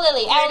 Owl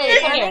Lily, come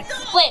here.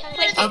 Flint,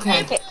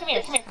 Okay. come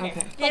here. Come here.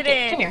 Get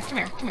in. Come here. Come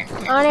here. Come here.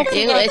 Come here.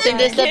 Honestly, Ew, isn't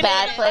this the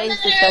bad place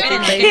to such a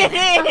thing?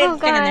 oh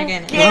Get in there. god.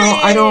 Get in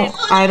there. No,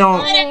 I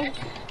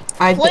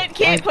don't. Flint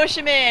can't push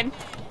him in.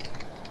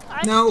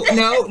 No.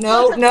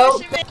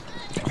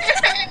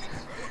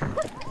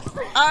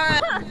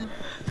 Alright.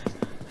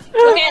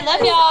 Okay,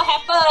 love y'all.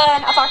 Have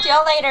fun. I'll talk to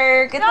y'all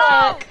later. Good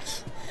luck.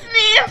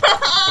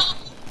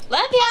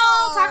 Love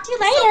y'all. Talk to you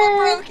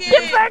later.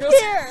 Get back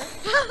here.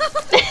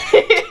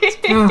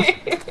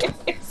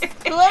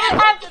 Whoever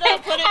picked it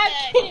up, put it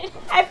back.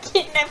 I'm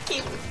kidding.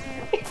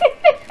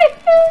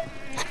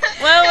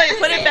 Wait,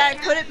 put it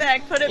back. Put it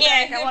back.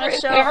 Yeah, I want to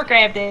show. whoever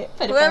grabbed it.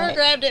 Put it Whoever back.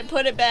 grabbed it,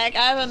 put it back. I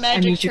have a I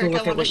magic need you to trick I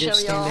look at want to what you're show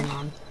y'all. standing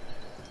on.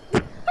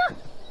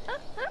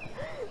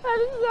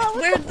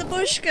 Where'd the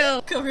bush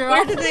go?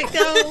 Where did it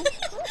go?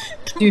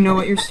 Do you know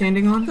what you're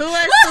standing on? Who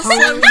has the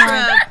slow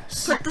shrub?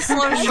 Put the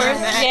slow shrub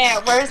back. Yeah,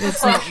 where's the It's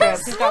slow not- shrub?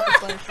 Who's got the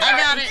slow shrub? I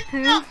got it.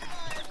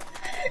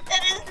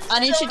 I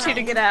need you two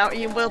to get out.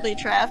 You will be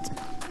trapped.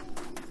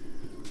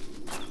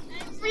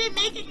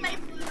 Remaking my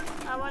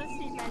I want to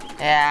see magic.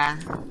 Yeah.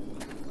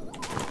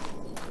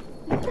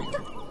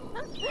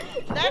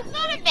 That's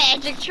not a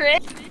magic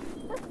trick.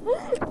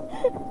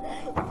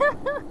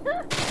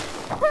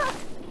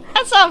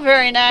 That's not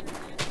very nice.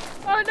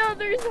 Oh no,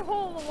 there's a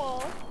hole in the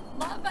wall.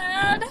 My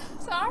bad.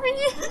 Sorry.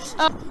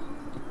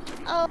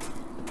 Oh,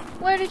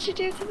 what did you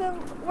do to them?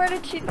 Where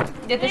did you?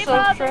 Did the Hey, slow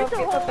Bob, shrub there's a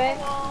get hole put in back?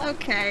 the wall.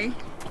 Okay.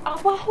 Oh,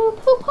 well, who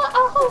put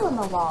a hole in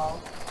the wall?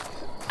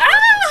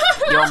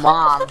 Your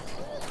mom.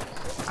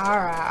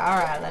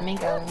 Alright, let me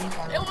go.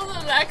 It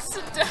was an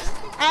accident.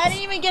 I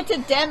didn't even get to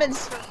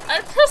demonstrate.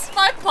 I pressed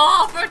my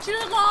paw for too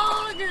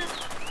long.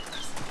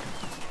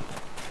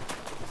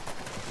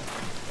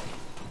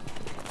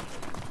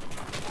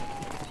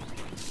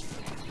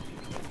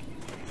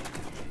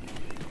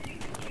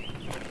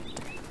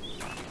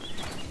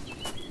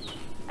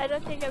 I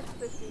don't think I'm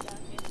supposed to be down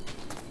here.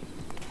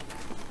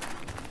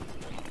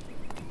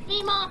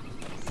 Mima!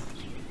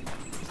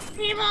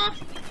 Mima!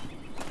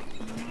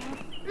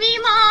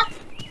 Mima!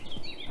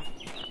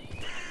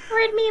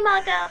 Where'd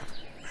Mima go?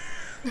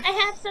 I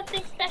have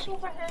something special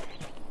for her.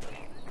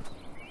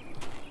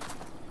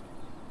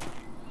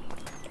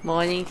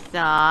 Morning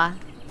Star.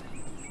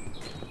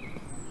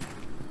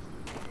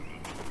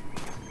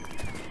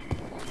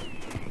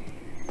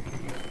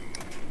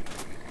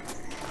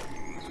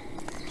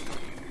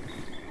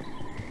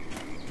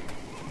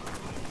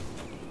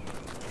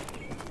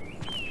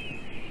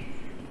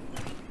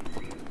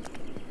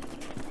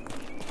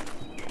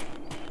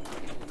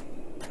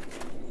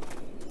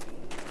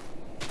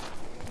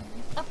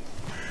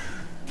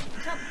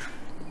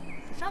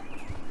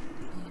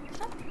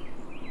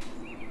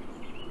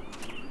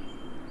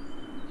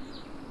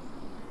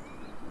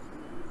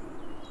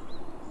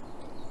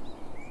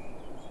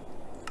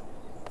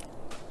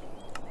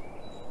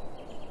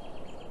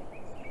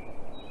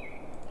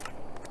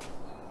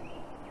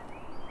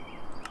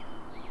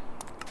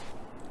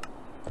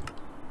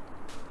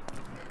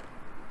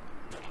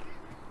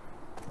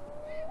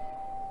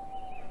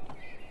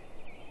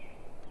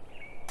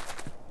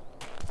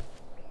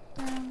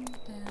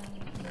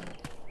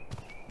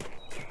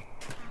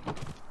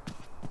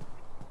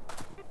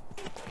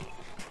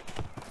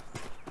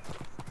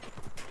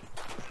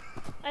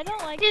 I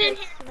don't like Get in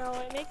this snow.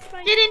 It makes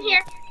my Get in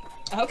here.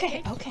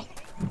 Okay.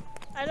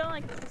 I don't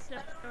like the snow.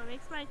 It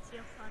makes my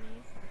feel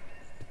funny.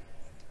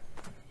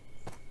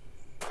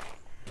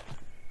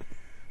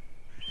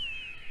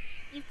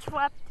 You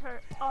trapped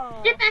her. Oh.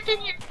 Get back in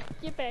here.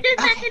 Get back. Get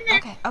back in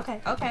there.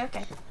 Okay.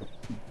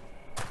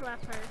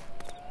 Trap her.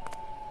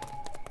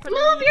 put a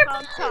leaf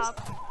on top.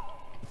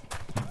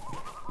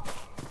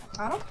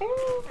 I don't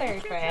care,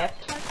 fairy trap.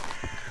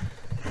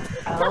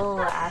 Oh,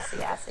 I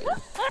see, I see.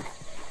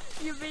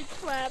 You've been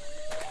trapped.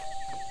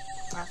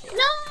 I see.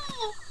 No!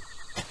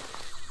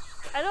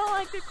 I don't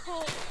like the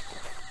cold.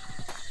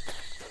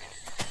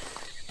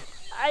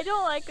 I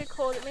don't like the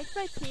cold. It makes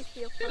my teeth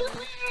feel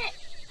funny.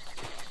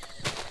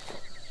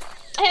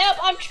 Help,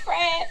 I'm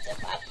trapped.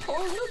 My poor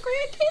little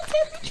grandkids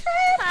have me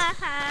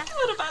trapped.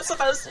 What am I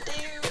supposed to do?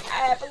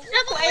 I have a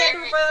plan to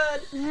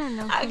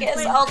run. I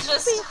guess I'll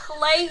just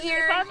lay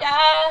here and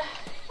die.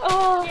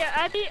 Oh. Yeah,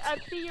 I'd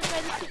be your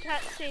medicine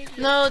cat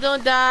savior. No,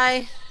 don't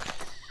die.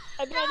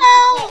 I'm medicine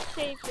cat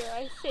savior.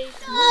 I saved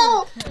you.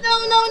 No!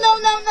 No, no, no,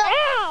 no, no!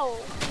 Ow!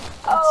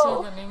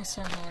 Until the name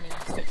ceremony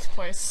takes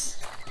place.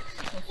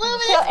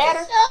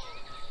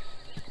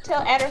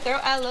 Tell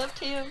Adderthroat I loved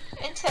him.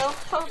 And tell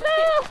Hope.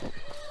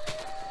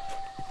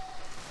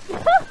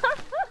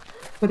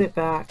 Put it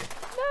back.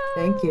 No!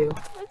 Thank you.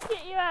 Let's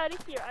get you out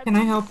of here. Can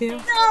I help you?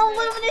 No,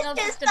 Luminous,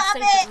 just stop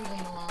it!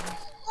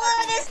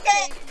 Luminous,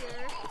 stay!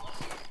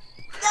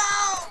 No!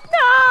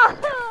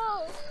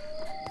 No!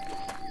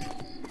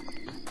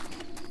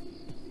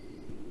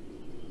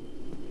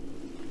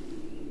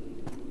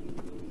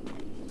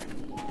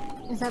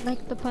 Is that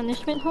like the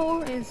punishment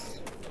hole? Is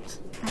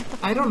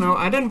I don't know.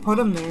 I didn't put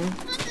him there.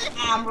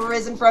 I'm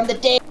risen from the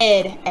dead,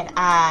 and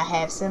I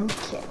have some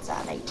kids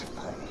I need to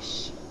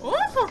punish. No,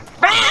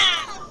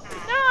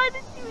 I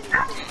didn't do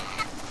anything.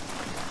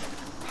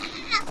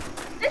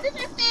 This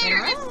isn't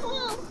fair! I'm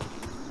cool!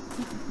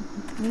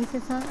 at least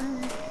it's not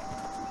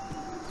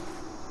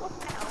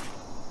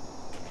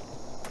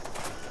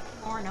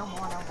More, no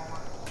more, no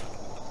more.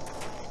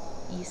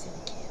 You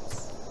silly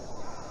kids.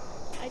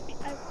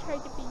 I've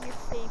tried to be your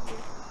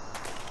savior.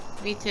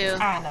 Me too.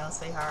 I know,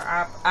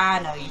 sweetheart. I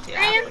know you too.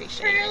 I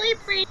appreciate it. Really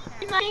breathing.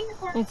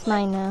 It's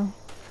mine now.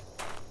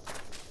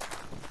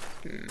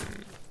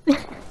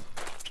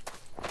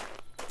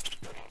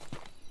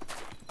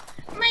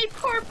 My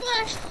poor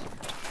blush.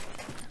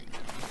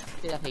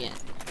 Do that again.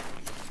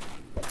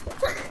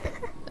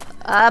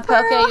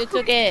 Poke, you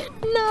took it.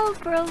 No,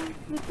 bro.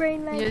 The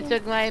brain You lagging.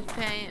 took my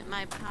pain,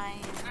 my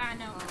pine. I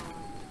know.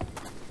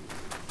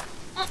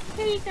 Oh,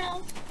 here you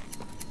go.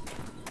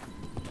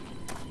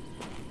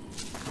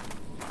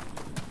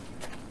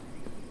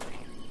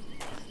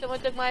 Someone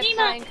took my Nemo.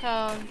 pine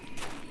cone.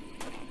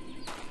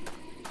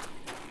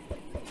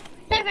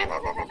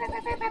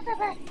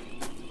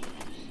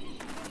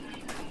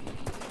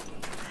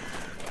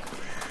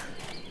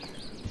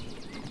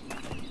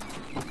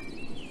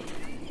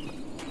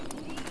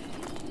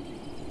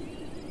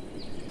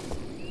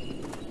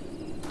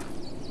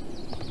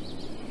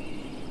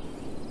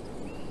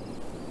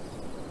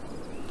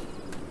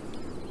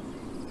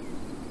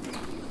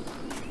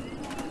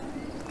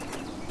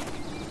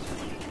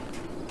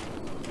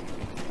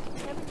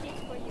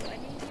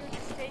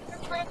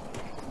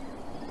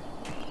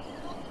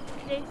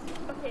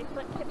 Okay,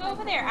 Flint, Go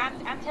over there.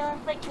 I'm telling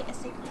Flint a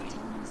secret. I'm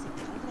telling him a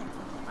secret. Over there.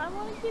 I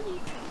want to give you.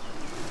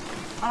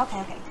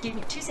 Okay. Give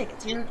me 2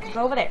 seconds. You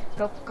go over there.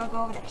 Go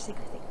over there.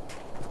 Secret.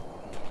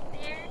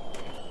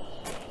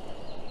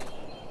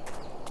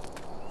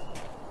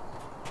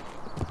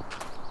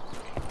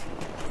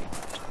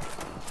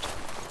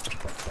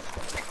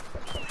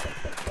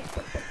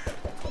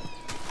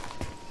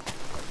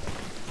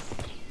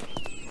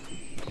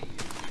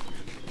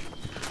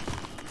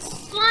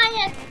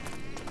 Lion!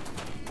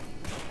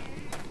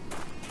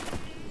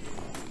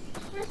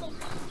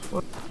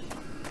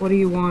 What do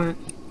you want?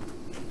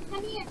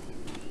 Come here.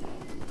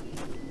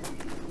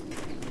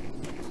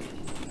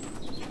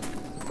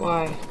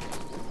 Why?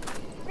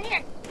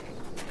 Where?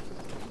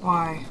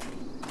 Why?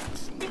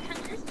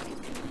 Because.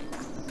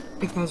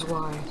 Because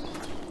why?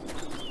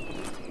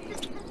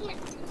 Just come here.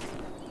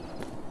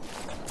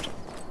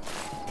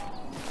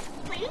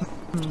 Please?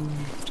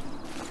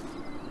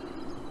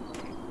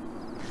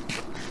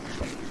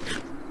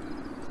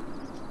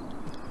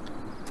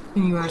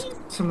 Can you ask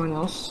someone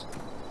else?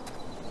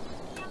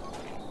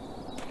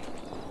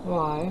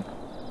 Why?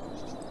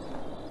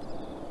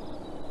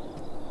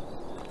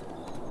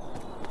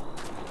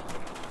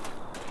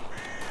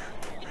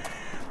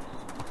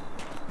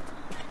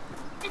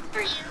 It's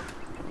for you.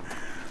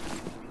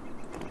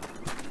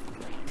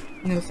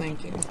 No,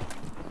 thank you.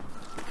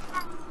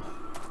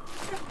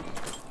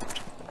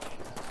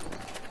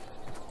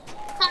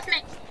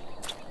 Cosmic.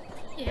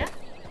 Yeah.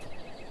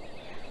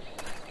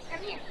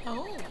 Come here.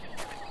 Oh.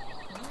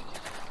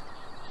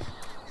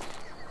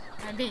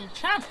 I'm being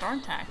trapped,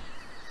 aren't I?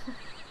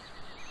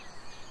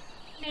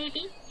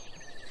 Maybe.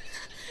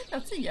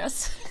 That's a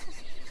yes.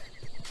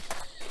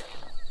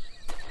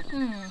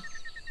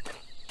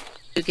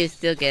 You can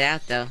still get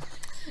out though.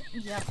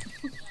 Yep.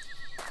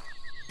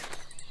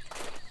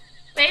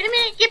 Wait a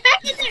minute. Get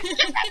back in there.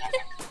 Get back in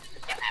there.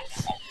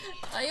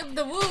 I am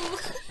the woo.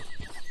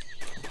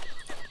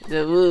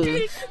 The woo.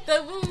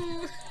 The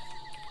woo.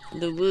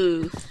 The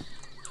woo.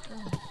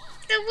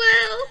 The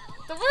woo.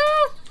 The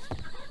woo.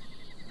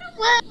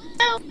 Woo.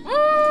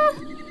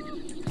 Woo.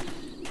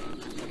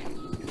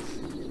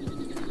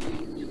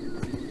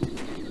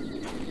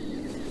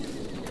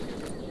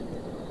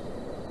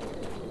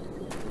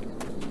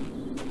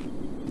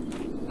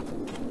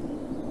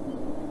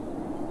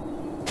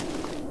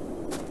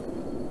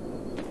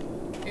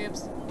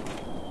 Oops.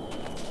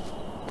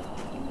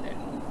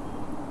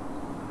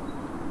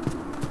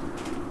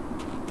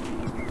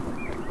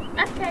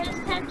 Okay, it's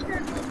time to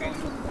remove it.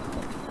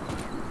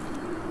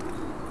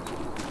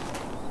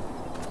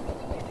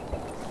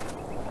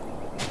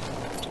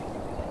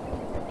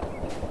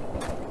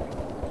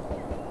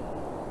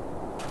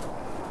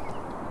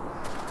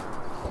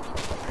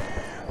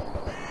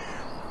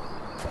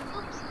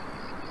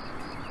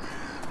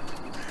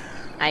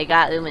 I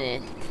got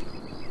luminous.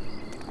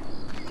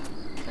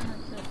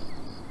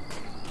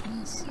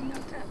 Snow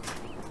cat.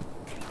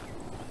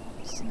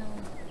 Snow.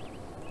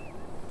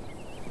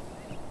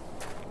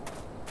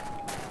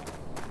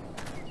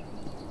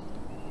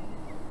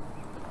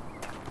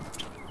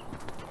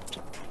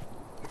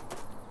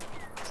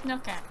 Snow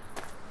cat.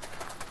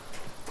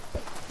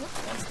 What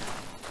does that?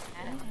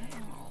 I don't know.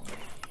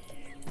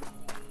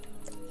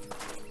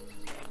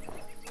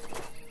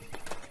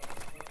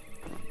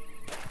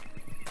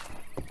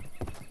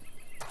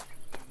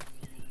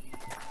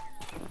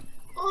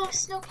 Oh,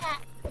 snowcat.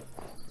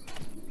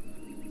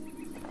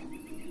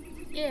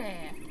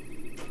 Yeah.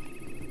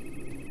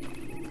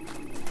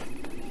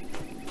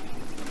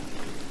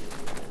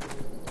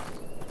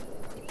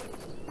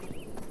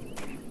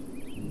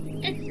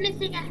 It's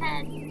missing a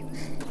head.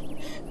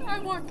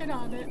 I'm working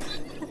on it.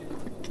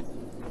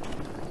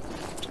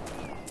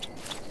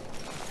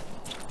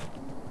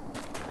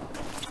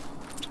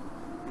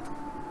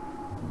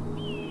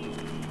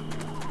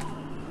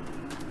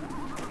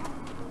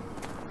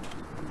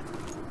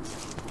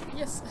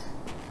 Yes.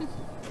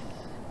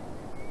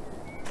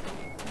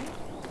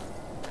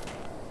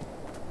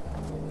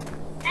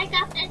 I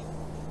got this.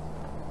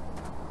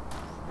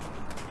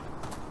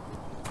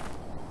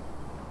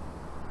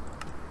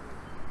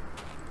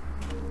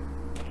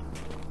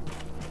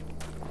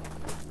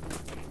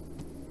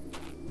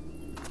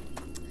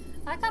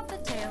 I got the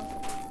tail.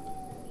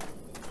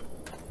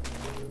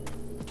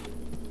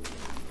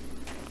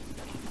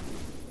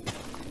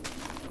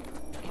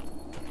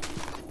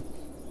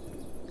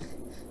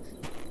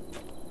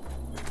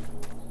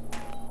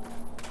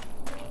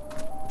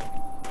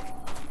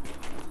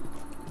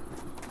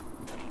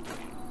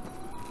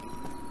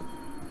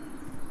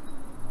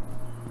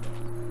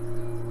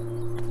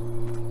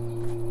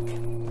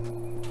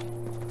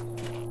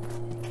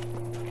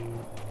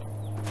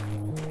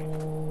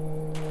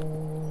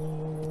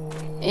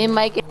 It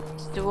might get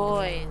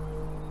destroyed.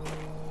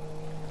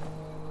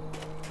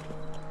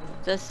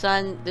 The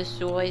sun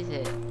destroys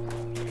it.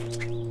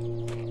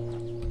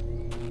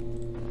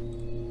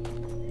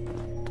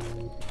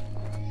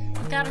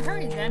 We gotta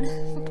hurry then.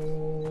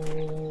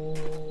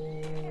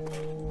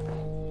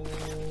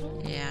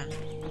 Yeah.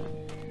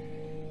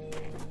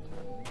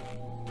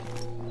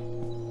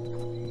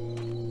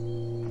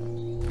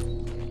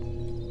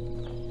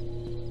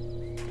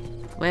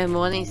 Where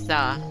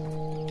Morningstar?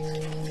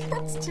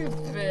 That's too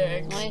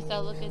big.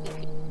 Morningstar, look at the.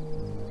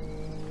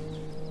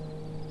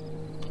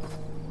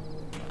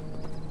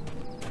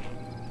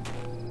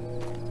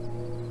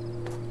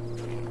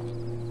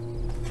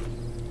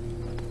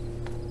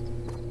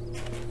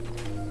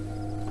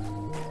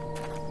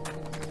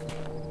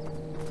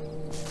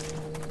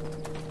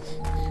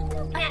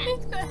 I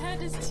think the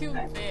head is too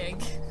big.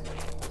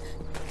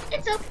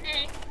 It's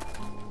okay.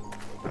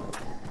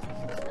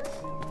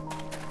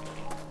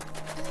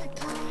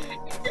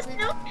 It's a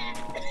snowcat.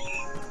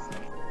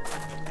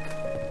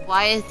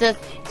 Why is this?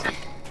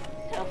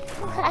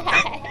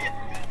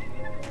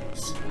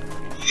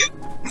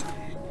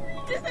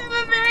 Just have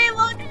a very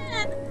long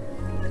head.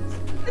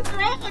 What's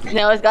wrong?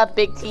 No, it's got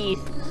big teeth.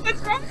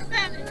 What's wrong with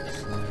that?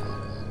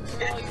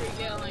 Oh, you're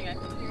yelling. I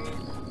can hear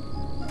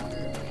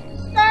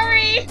you.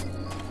 Sorry.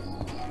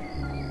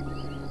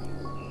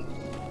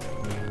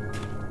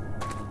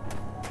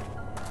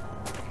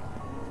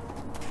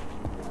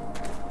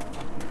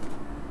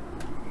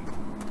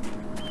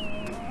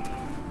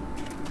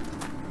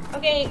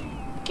 Okay,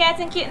 cats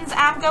and kittens,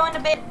 I'm going to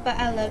bed, but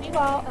I love you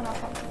all, and I'll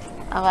talk to you.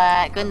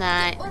 Alright, good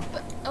night.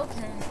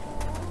 Okay.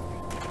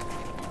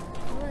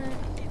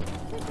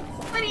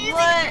 What do you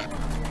think?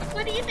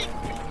 What do you think?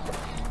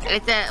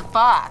 It's a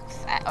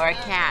fox or a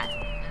cat.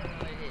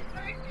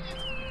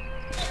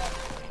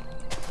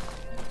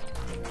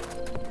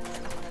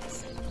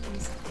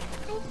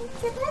 I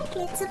think the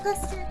kid's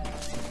supposed to.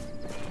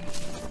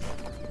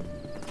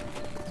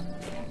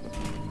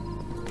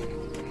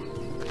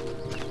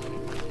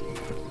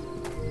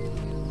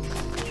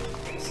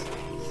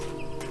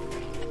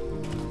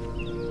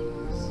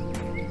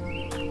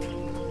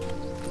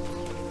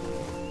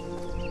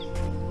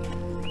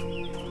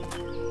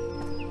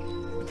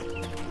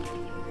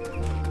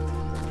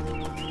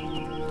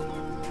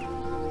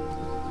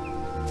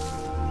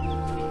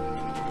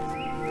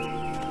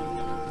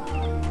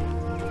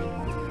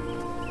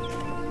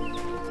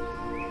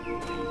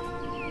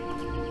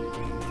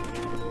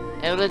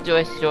 It will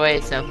destroy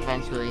itself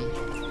eventually.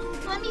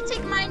 Let me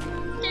take my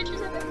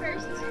pictures of it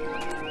first.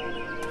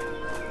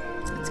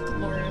 It's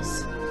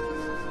glorious.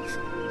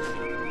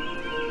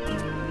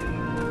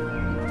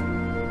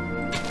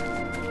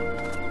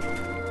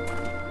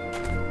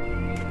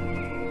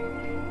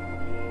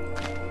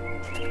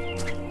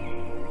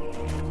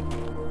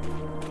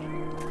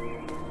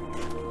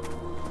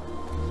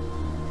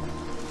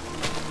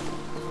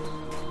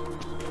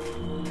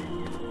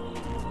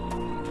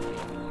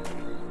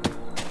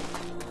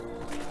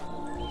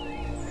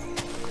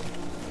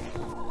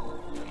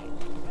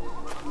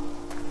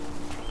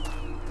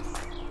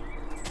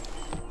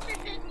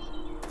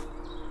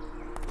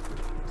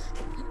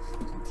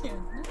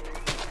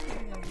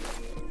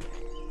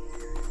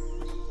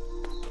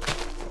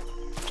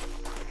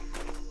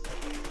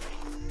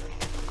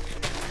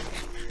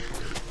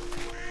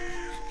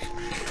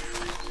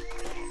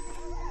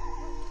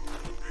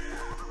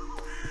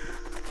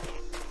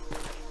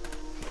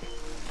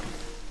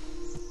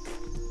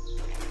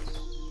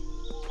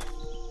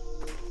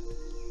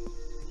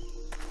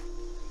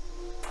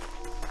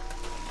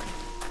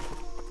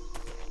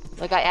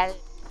 Look, I added.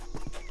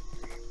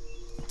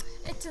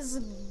 It is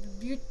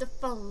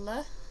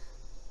beautiful.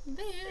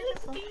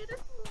 Beautiful.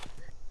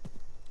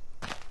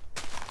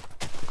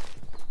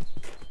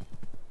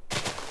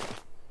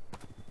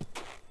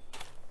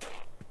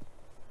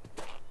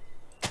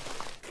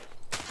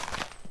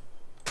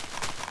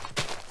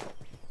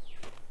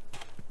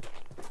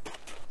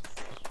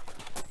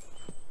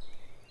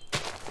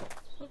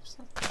 Oops.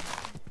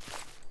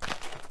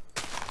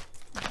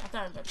 I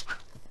thought it looked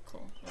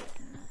cool. But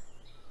no.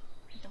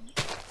 I don't.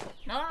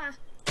 Ah!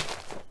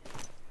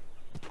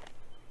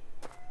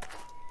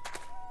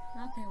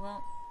 Okay,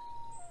 well.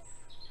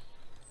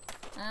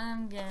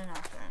 I'm getting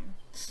off then.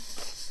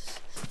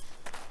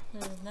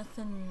 There's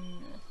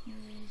nothing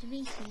to be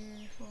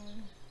here for.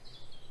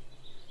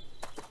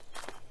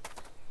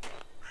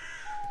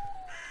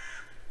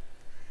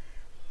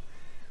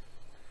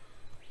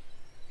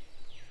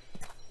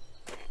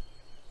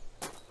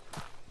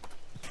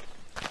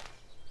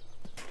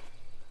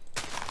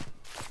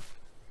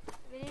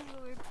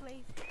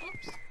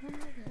 Oops.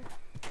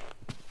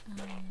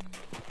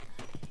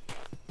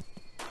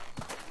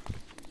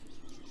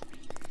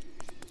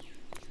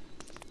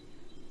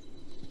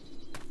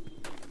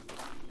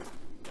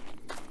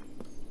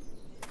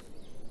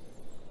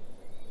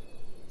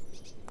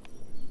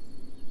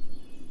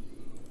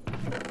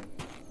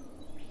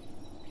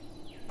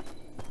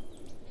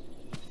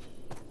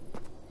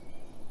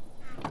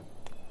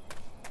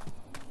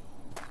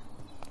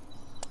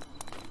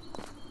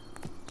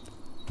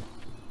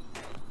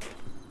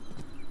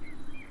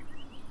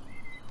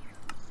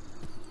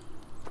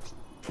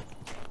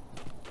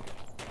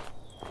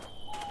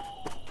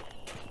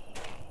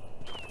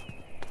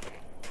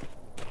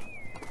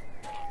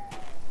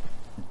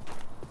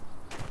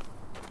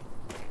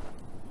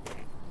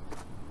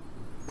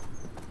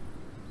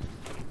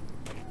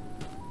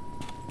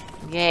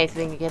 Yay, so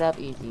we can get up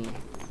easy.